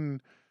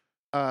fucking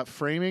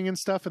framing and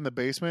stuff in the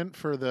basement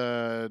for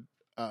the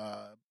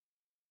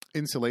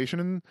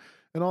insulation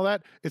and all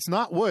that, it's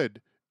not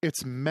wood,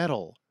 it's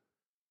metal.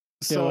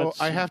 So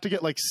I have to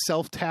get like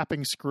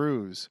self-tapping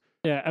screws.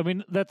 Yeah, I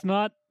mean, that's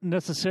not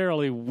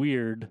necessarily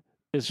weird.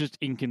 It's just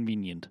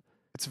inconvenient.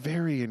 It's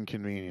very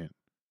inconvenient.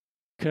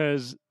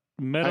 Because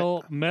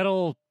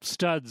metal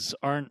studs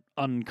aren't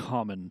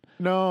uncommon.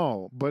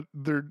 No, but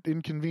they're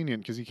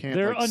inconvenient because you can't.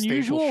 They're like,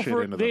 unusual staple shit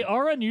for. into They them.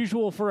 are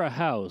unusual for a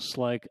house.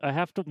 Like I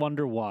have to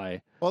wonder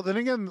why. Well, then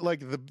again, like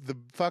the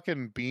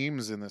fucking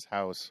beams in this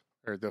house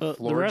or the The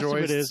floor rest of it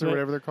joists is, or but-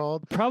 whatever they're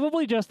called.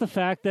 Probably just the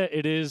fact that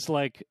it is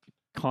like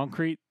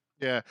concrete.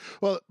 Yeah.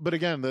 Well, but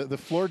again, the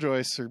floor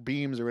joists or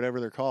beams or whatever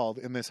they're called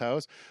in this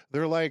house,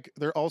 they're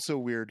also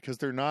weird because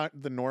they're not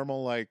the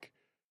normal like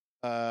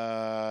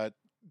 2x12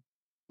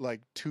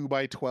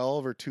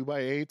 or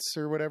 2x8s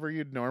or whatever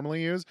you'd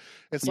normally use.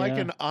 It's like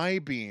an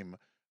I-beam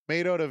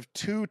made out of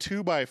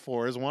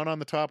 2x4s, one on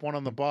the top, one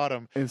on the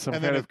bottom, And some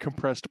and kind then of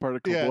compressed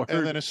particle board.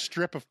 and then a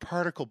strip of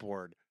particle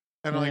board.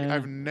 And like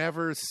I've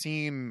never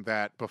seen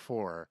that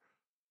before.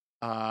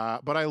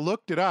 But I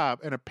looked it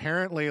up, and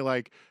apparently,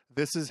 like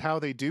this is how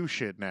they do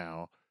shit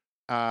now.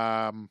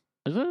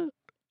 Is it?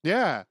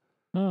 Yeah.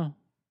 Oh.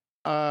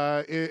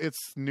 It's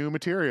new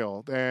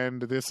material,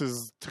 and this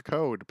is to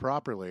code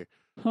properly.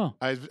 Huh.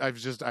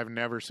 I've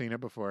never seen it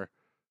before.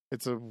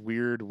 It's a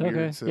weird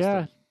Okay. system.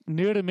 Yeah.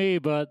 New to me,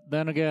 but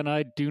then again,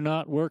 I do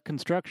not work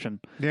construction.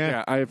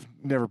 Yeah, I've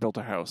never built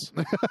a house.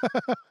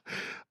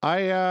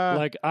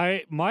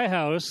 My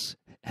house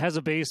has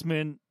a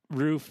basement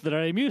roof that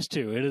I'm used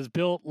to. It is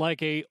built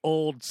like a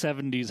old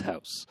 70s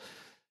house.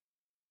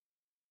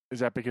 Is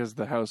that because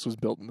the house was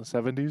built in the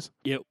 70s?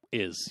 It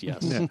is,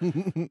 yes. Yeah.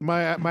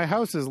 My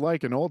house is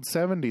like an old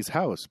 70s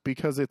house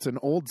because it's an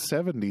old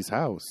 70s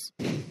house.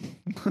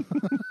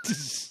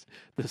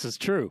 This is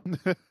true.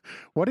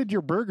 What did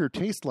your burger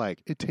taste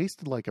like? It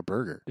tasted like a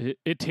burger.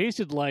 It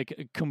tasted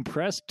like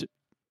compressed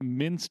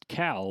minced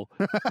cow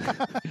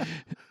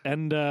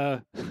and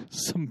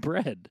some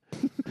bread.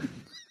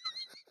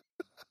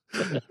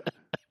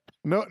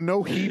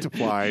 No heat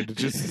applied.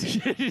 Just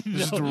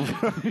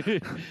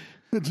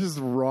just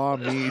raw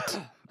meat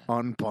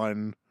on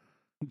bun.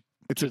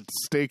 It's a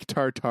steak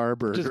tartare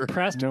burger. Just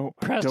pressed No,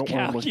 I pressed don't cow.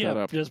 wanna look that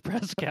up. Just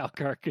pressed cow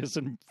carcass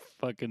and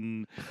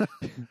fucking.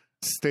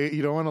 Steak.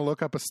 You don't want to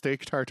look up a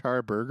steak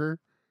tartare burger?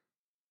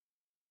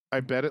 I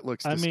bet it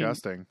looks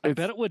disgusting. I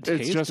bet it would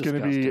taste It's just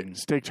going to disgusting. be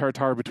steak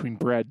tartare between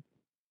bread.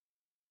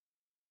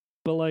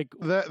 But like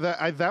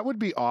That would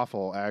be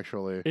awful.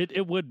 Actually,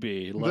 it would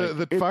be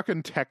like the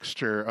fucking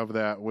texture of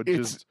that would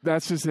just.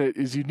 That's just it.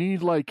 Is you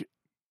need like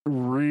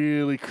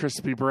really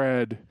crispy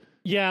bread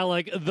yeah,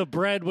 like the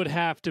bread would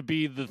have to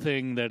be the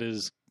thing that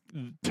is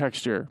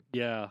texture.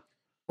 yeah.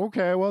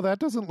 Okay, well that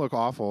doesn't look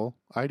awful.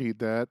 I'd eat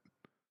that.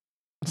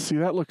 See,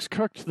 that looks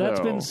cooked. That's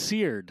though. been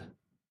seared.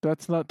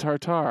 That's not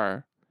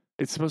tartare.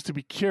 It's supposed to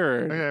be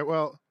cured. Okay,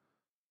 well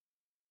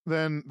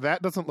then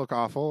that doesn't look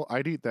awful.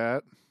 I'd eat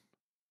that.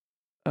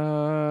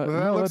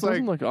 No, looks that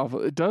doesn't like- look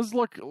awful. It does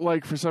look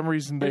like for some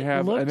reason they It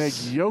have an egg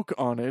looks- yolk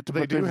on it,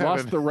 They but do they've have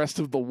lost an- the rest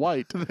of the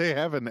white. They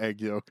have an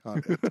egg yolk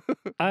on it.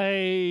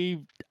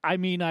 I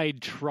mean,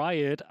 I'd try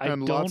it. I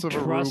And don't lots of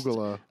trust.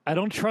 arugula. I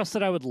don't trust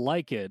that I would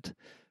like it,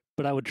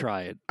 but I would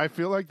try it. I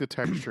feel like the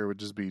texture would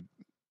just be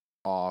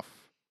off.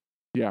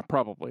 Yeah,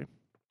 probably.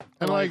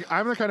 And like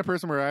I'm the kind of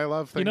person where I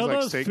love things You know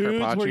like those steak foods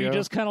carpaccio. where you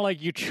just kind of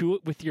like you chew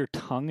it with your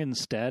tongue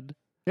instead.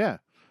 Yeah.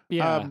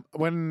 Yeah.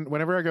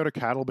 Whenever I go to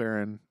Cattle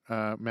Baron,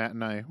 Matt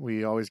and I,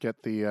 we always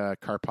get the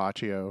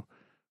carpaccio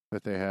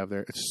that they have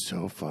there. It's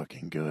so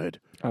fucking good.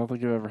 I don't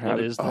think I've ever had What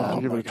it. is that?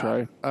 I'll give Oh it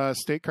a try.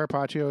 Steak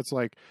carpaccio. It's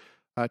like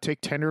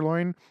take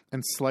tenderloin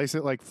and slice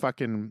it like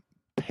fucking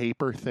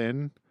paper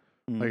thin,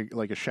 Mm.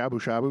 like a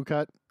shabu shabu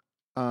cut.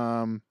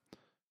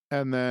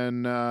 And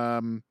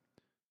then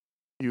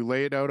you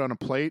lay it out on a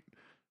plate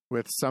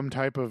with some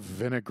type of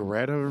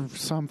vinaigrette or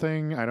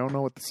something. I don't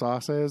know what the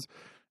sauce is.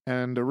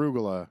 And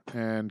arugula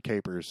and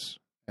capers.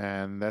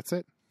 And that's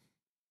it.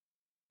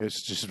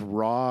 It's just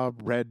raw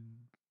red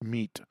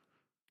meat.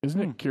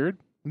 Isn't it cured?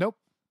 Nope.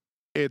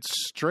 It's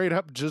straight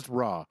up just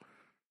raw.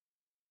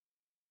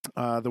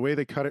 The way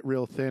they cut it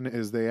real thin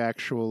is they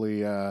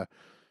actually, they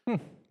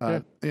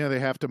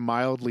have to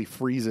mildly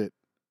freeze it,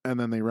 and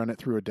then they run it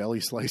through a deli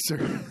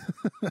slicer.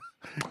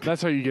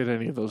 That's how you get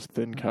any of those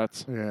thin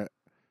cuts. Yeah.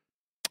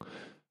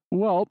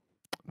 Well,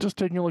 just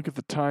taking a look at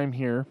the time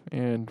here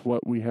and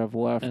what we have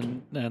left.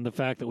 And the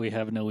fact that we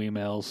have no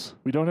emails.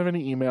 We don't have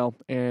any email,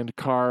 and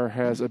Carr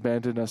has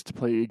abandoned us to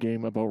play a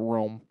game about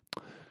Rome.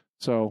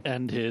 So,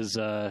 And his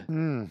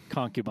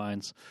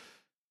concubines.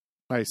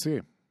 I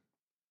see.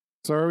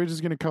 So are we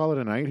just going to call it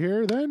a night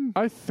here then?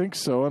 I think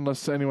so,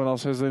 unless anyone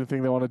else has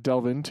anything they want to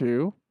delve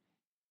into.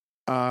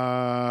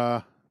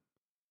 I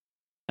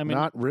mean,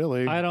 Not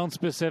really. I don't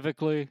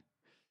specifically.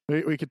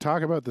 We could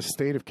talk about the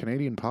state of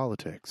Canadian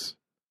politics.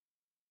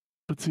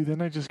 But see,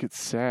 then I just get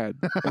sad.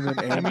 And then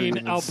I angry mean,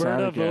 and then sad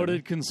Alberta again.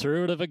 voted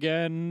conservative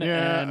again.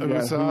 Yeah, and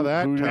we saw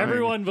that. who- coming.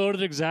 everyone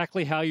voted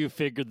exactly how you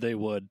figured they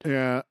would.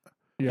 Yeah.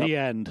 Yep. The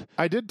end.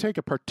 I did take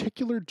a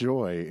particular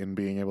joy in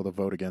being able to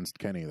vote against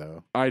Kenny,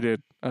 though. I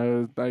did.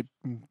 I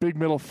big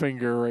middle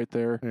finger right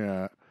there.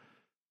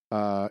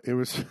 Yeah. It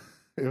was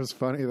it was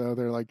funny though.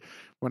 They're like,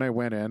 when I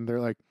went in,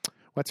 they're like,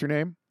 "What's your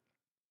name?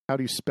 How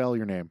do you spell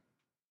your name?"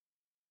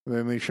 And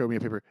then they showed me a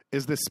paper.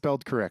 Is this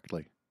spelled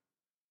correctly?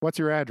 What's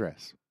your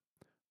address?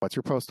 What's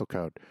your postal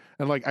code?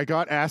 And like, I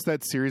got asked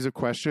that series of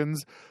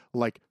questions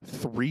like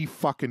 3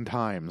 fucking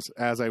times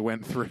as I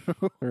went through.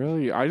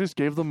 Really? I just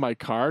gave them my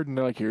card, and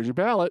they're like, "Here's your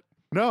ballot."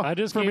 No, I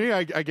just for gave- me,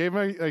 I gave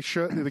my,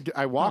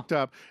 I walked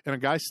up and a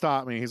guy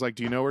stopped me. He's like,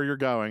 "Do you know where you're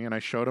going?" And I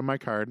showed him my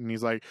card, and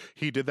he's like,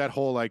 he did that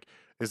whole like,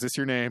 "Is this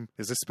your name?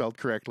 Is this spelled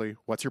correctly?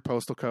 What's your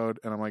postal code?"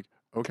 And I'm like,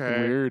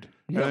 "Okay." Weird.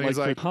 And then he's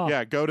like, huh.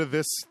 "Yeah, go to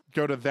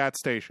that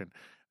station."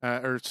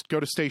 Or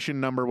go to station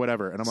number,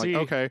 whatever. And I'm See-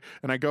 like, okay.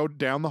 And I go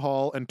down the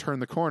hall and turn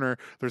the corner.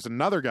 There's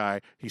another guy.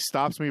 He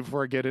stops me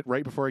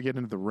right before I get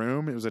into the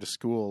room. It was at a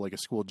school, like a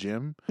school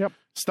gym. Yep.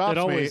 Stops It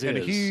always me. And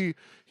is.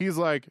 he's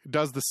like,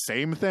 does the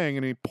same thing.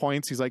 And he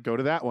points. He's like, go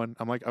to that one.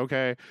 I'm like,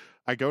 okay.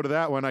 I go to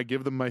that one. I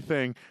give them my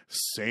thing.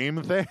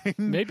 Same thing.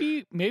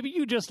 Maybe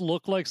you just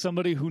look like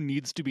somebody who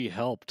needs to be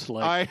helped.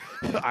 Like,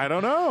 I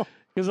don't know.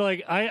 because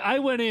like I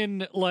went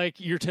in like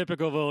your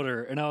typical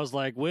voter, and I was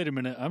like, wait a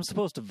minute, I'm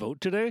supposed to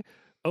vote today?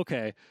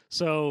 Okay,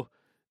 so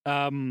me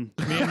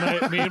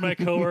and my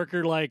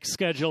coworker like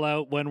schedule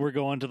out when we're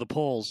going to the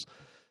polls,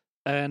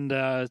 and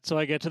so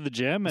I get to the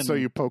gym, and So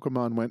you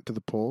Pokemon went to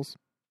the polls?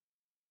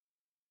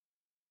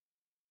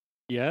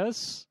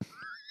 yes,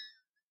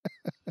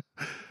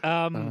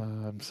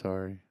 I'm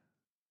sorry.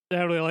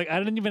 like I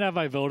didn't even have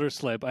my voter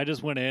slip. I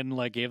just went in,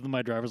 like gave them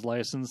my driver's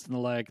license, and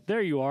they're like,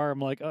 "There you are." I'm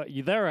like,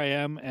 "There I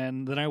am,"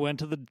 and then I went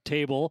to the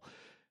table,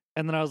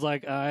 and then I was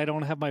like, "I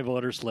don't have my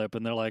voter slip,"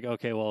 and they're like,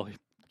 "Okay, well,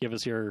 give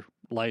us your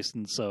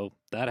license." So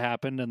that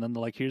happened, and then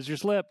they're like, "Here's your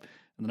slip,"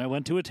 and then I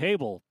went to a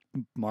table,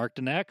 marked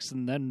an X,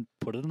 and then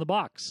put it in the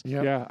box.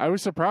 Yep. Yeah, I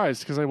was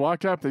surprised because I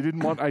walked up. They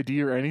didn't want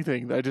ID or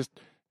anything. I just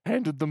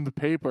handed them the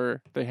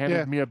paper. They handed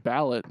Yeah. me a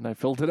ballot, and I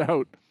filled it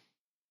out.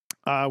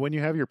 When you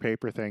have your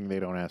paper thing, they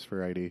don't ask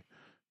for ID.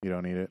 You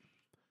don't need it.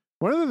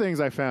 One of the things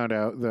I found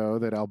out, though,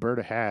 that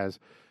Alberta has,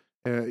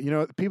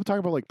 people talk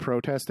about like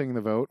protesting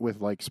the vote with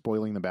like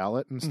spoiling the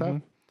ballot and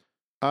stuff.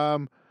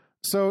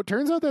 So it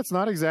turns out that's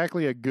not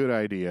exactly a good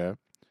idea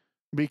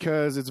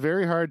because it's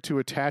very hard to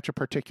attach a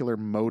particular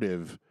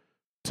motive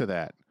to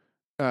that.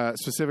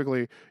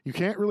 Specifically, you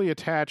can't really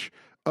attach,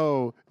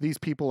 these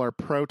people are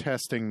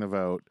protesting the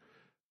vote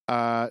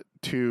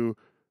to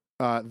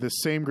the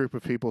same group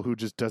of people who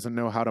just doesn't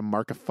know how to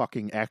mark a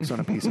fucking X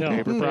on a piece of No.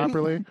 paper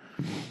properly.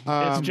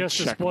 It's just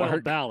a check spoiled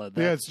mark. ballot.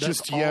 Yeah, it's That's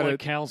just all yet it it-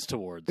 counts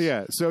towards.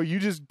 Yeah, so you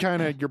just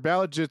kind of, your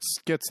ballot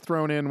just gets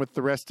thrown in with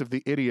the rest of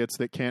the idiots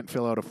that can't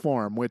fill out a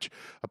form, which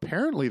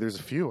apparently there's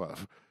a few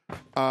of.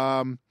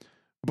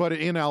 But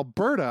in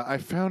Alberta, I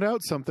found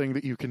out something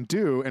that you can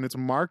do, and it's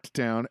marked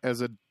down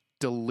as a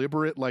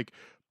deliberate, like,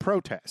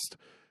 protest,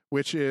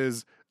 which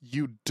is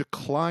you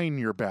decline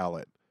your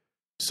ballot.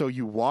 So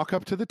you walk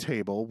up to the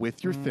table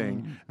with your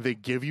thing, they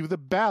give you the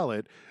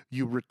ballot,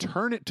 you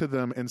return it to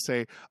them and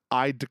say,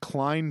 "I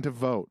decline to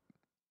vote."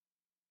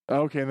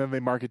 Okay, and then they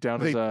mark it down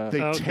They as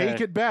a. Okay.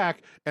 take it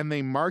back and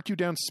they mark you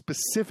down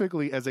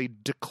specifically as a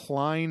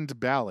declined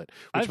ballot,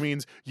 which I've-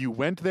 means you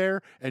went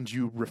there and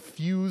you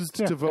refused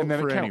Yeah, to vote and then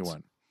it for counts.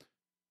 anyone.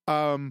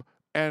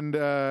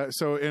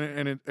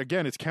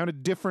 Again, it's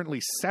counted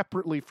differently,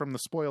 separately from the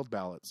spoiled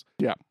ballots.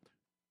 Yeah.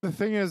 The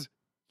thing is,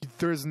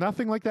 there's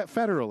nothing like that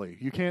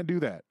federally. You can't do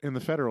that in the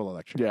federal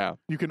election. Yeah.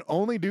 You can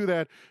only do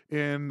that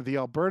in the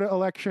Alberta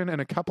election,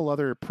 and a couple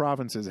other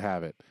provinces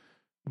have it.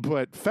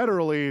 But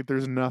federally,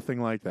 there's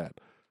nothing like that.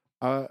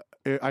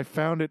 I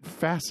found it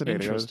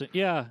fascinating. Interesting.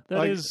 Yeah,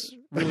 that is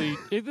Like- really.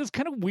 It is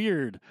kind of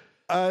weird.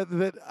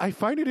 That I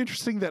find it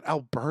interesting that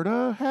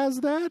Alberta has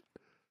that.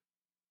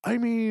 I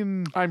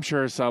mean, I'm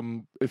sure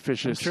some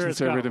efficient I'm sure it's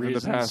got conservative in the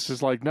reasons. past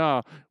is like,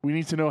 nah, we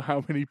need to know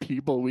how many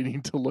people we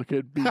need to look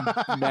at being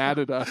mad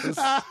at us.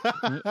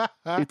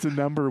 It's a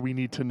number we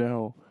need to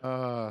know.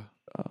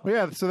 Well,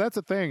 yeah, so that's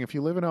a thing. If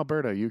you live in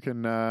Alberta, you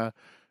can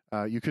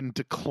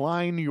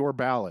decline your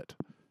ballot.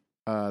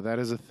 That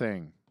is a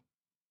thing.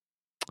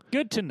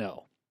 Good to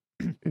know.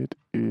 It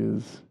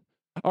is.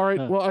 All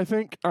right. Well, I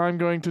think I'm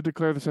going to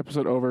declare this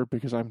episode over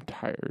because I'm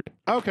tired.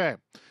 Okay.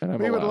 And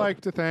We would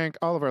like to thank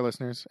all of our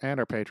listeners and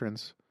our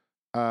patrons.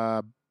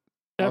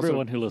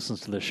 Everyone who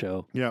listens to this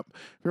show. Yep.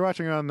 If you're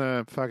watching on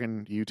the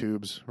fucking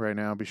YouTubes right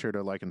now, be sure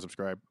to like and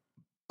subscribe.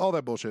 All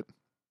that bullshit.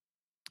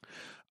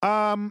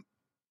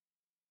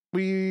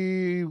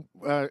 We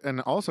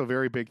and also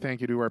very big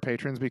thank you to our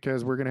patrons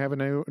because we're going to have a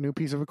new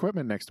piece of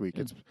equipment next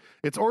week.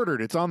 It's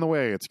ordered. It's on the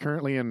way. It's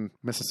currently in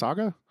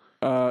Mississauga.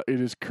 It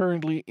is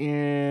currently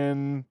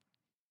in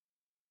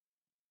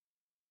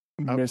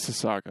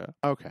Mississauga.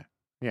 Okay.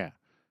 Yeah.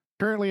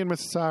 Currently in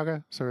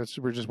Mississauga, so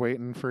we're just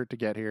waiting for it to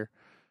get here.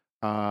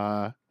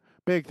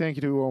 Big thank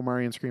you to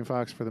Omari and Scream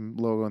Fox for the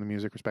logo and the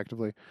music,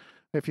 respectively.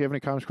 If you have any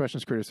comments,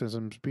 questions,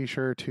 criticisms, be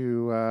sure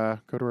to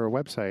go to our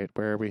website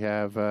where we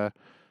have the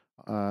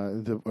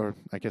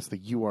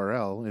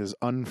URL is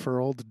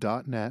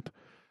unfurled.net,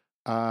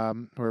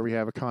 where we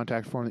have a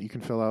contact form that you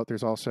can fill out.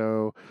 There's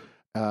also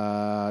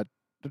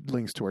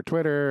links to our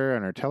Twitter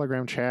and our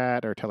Telegram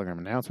chat, our Telegram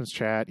announcements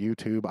chat,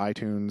 YouTube,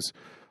 iTunes,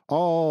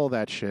 all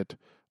that shit,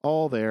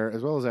 all there,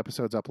 as well as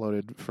episodes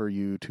uploaded for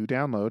you to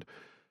download.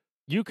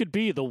 You could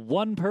be the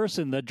one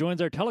person that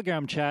joins our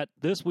Telegram chat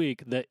this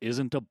week that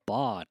isn't a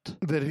bot.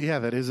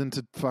 That isn't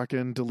a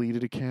fucking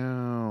deleted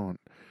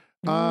account.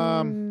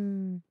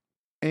 And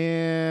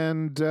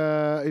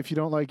if you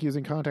don't like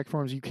using contact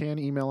forms, you can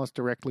email us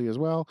directly as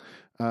well.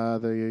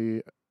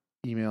 The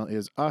email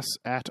is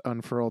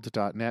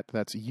us@unfurled.net.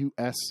 That's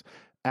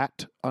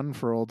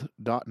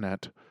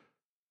us@unfurled.net.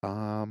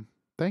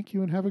 Thank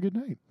you and have a good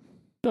night.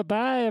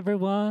 Bye-bye,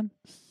 everyone.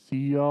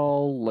 See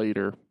y'all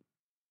later.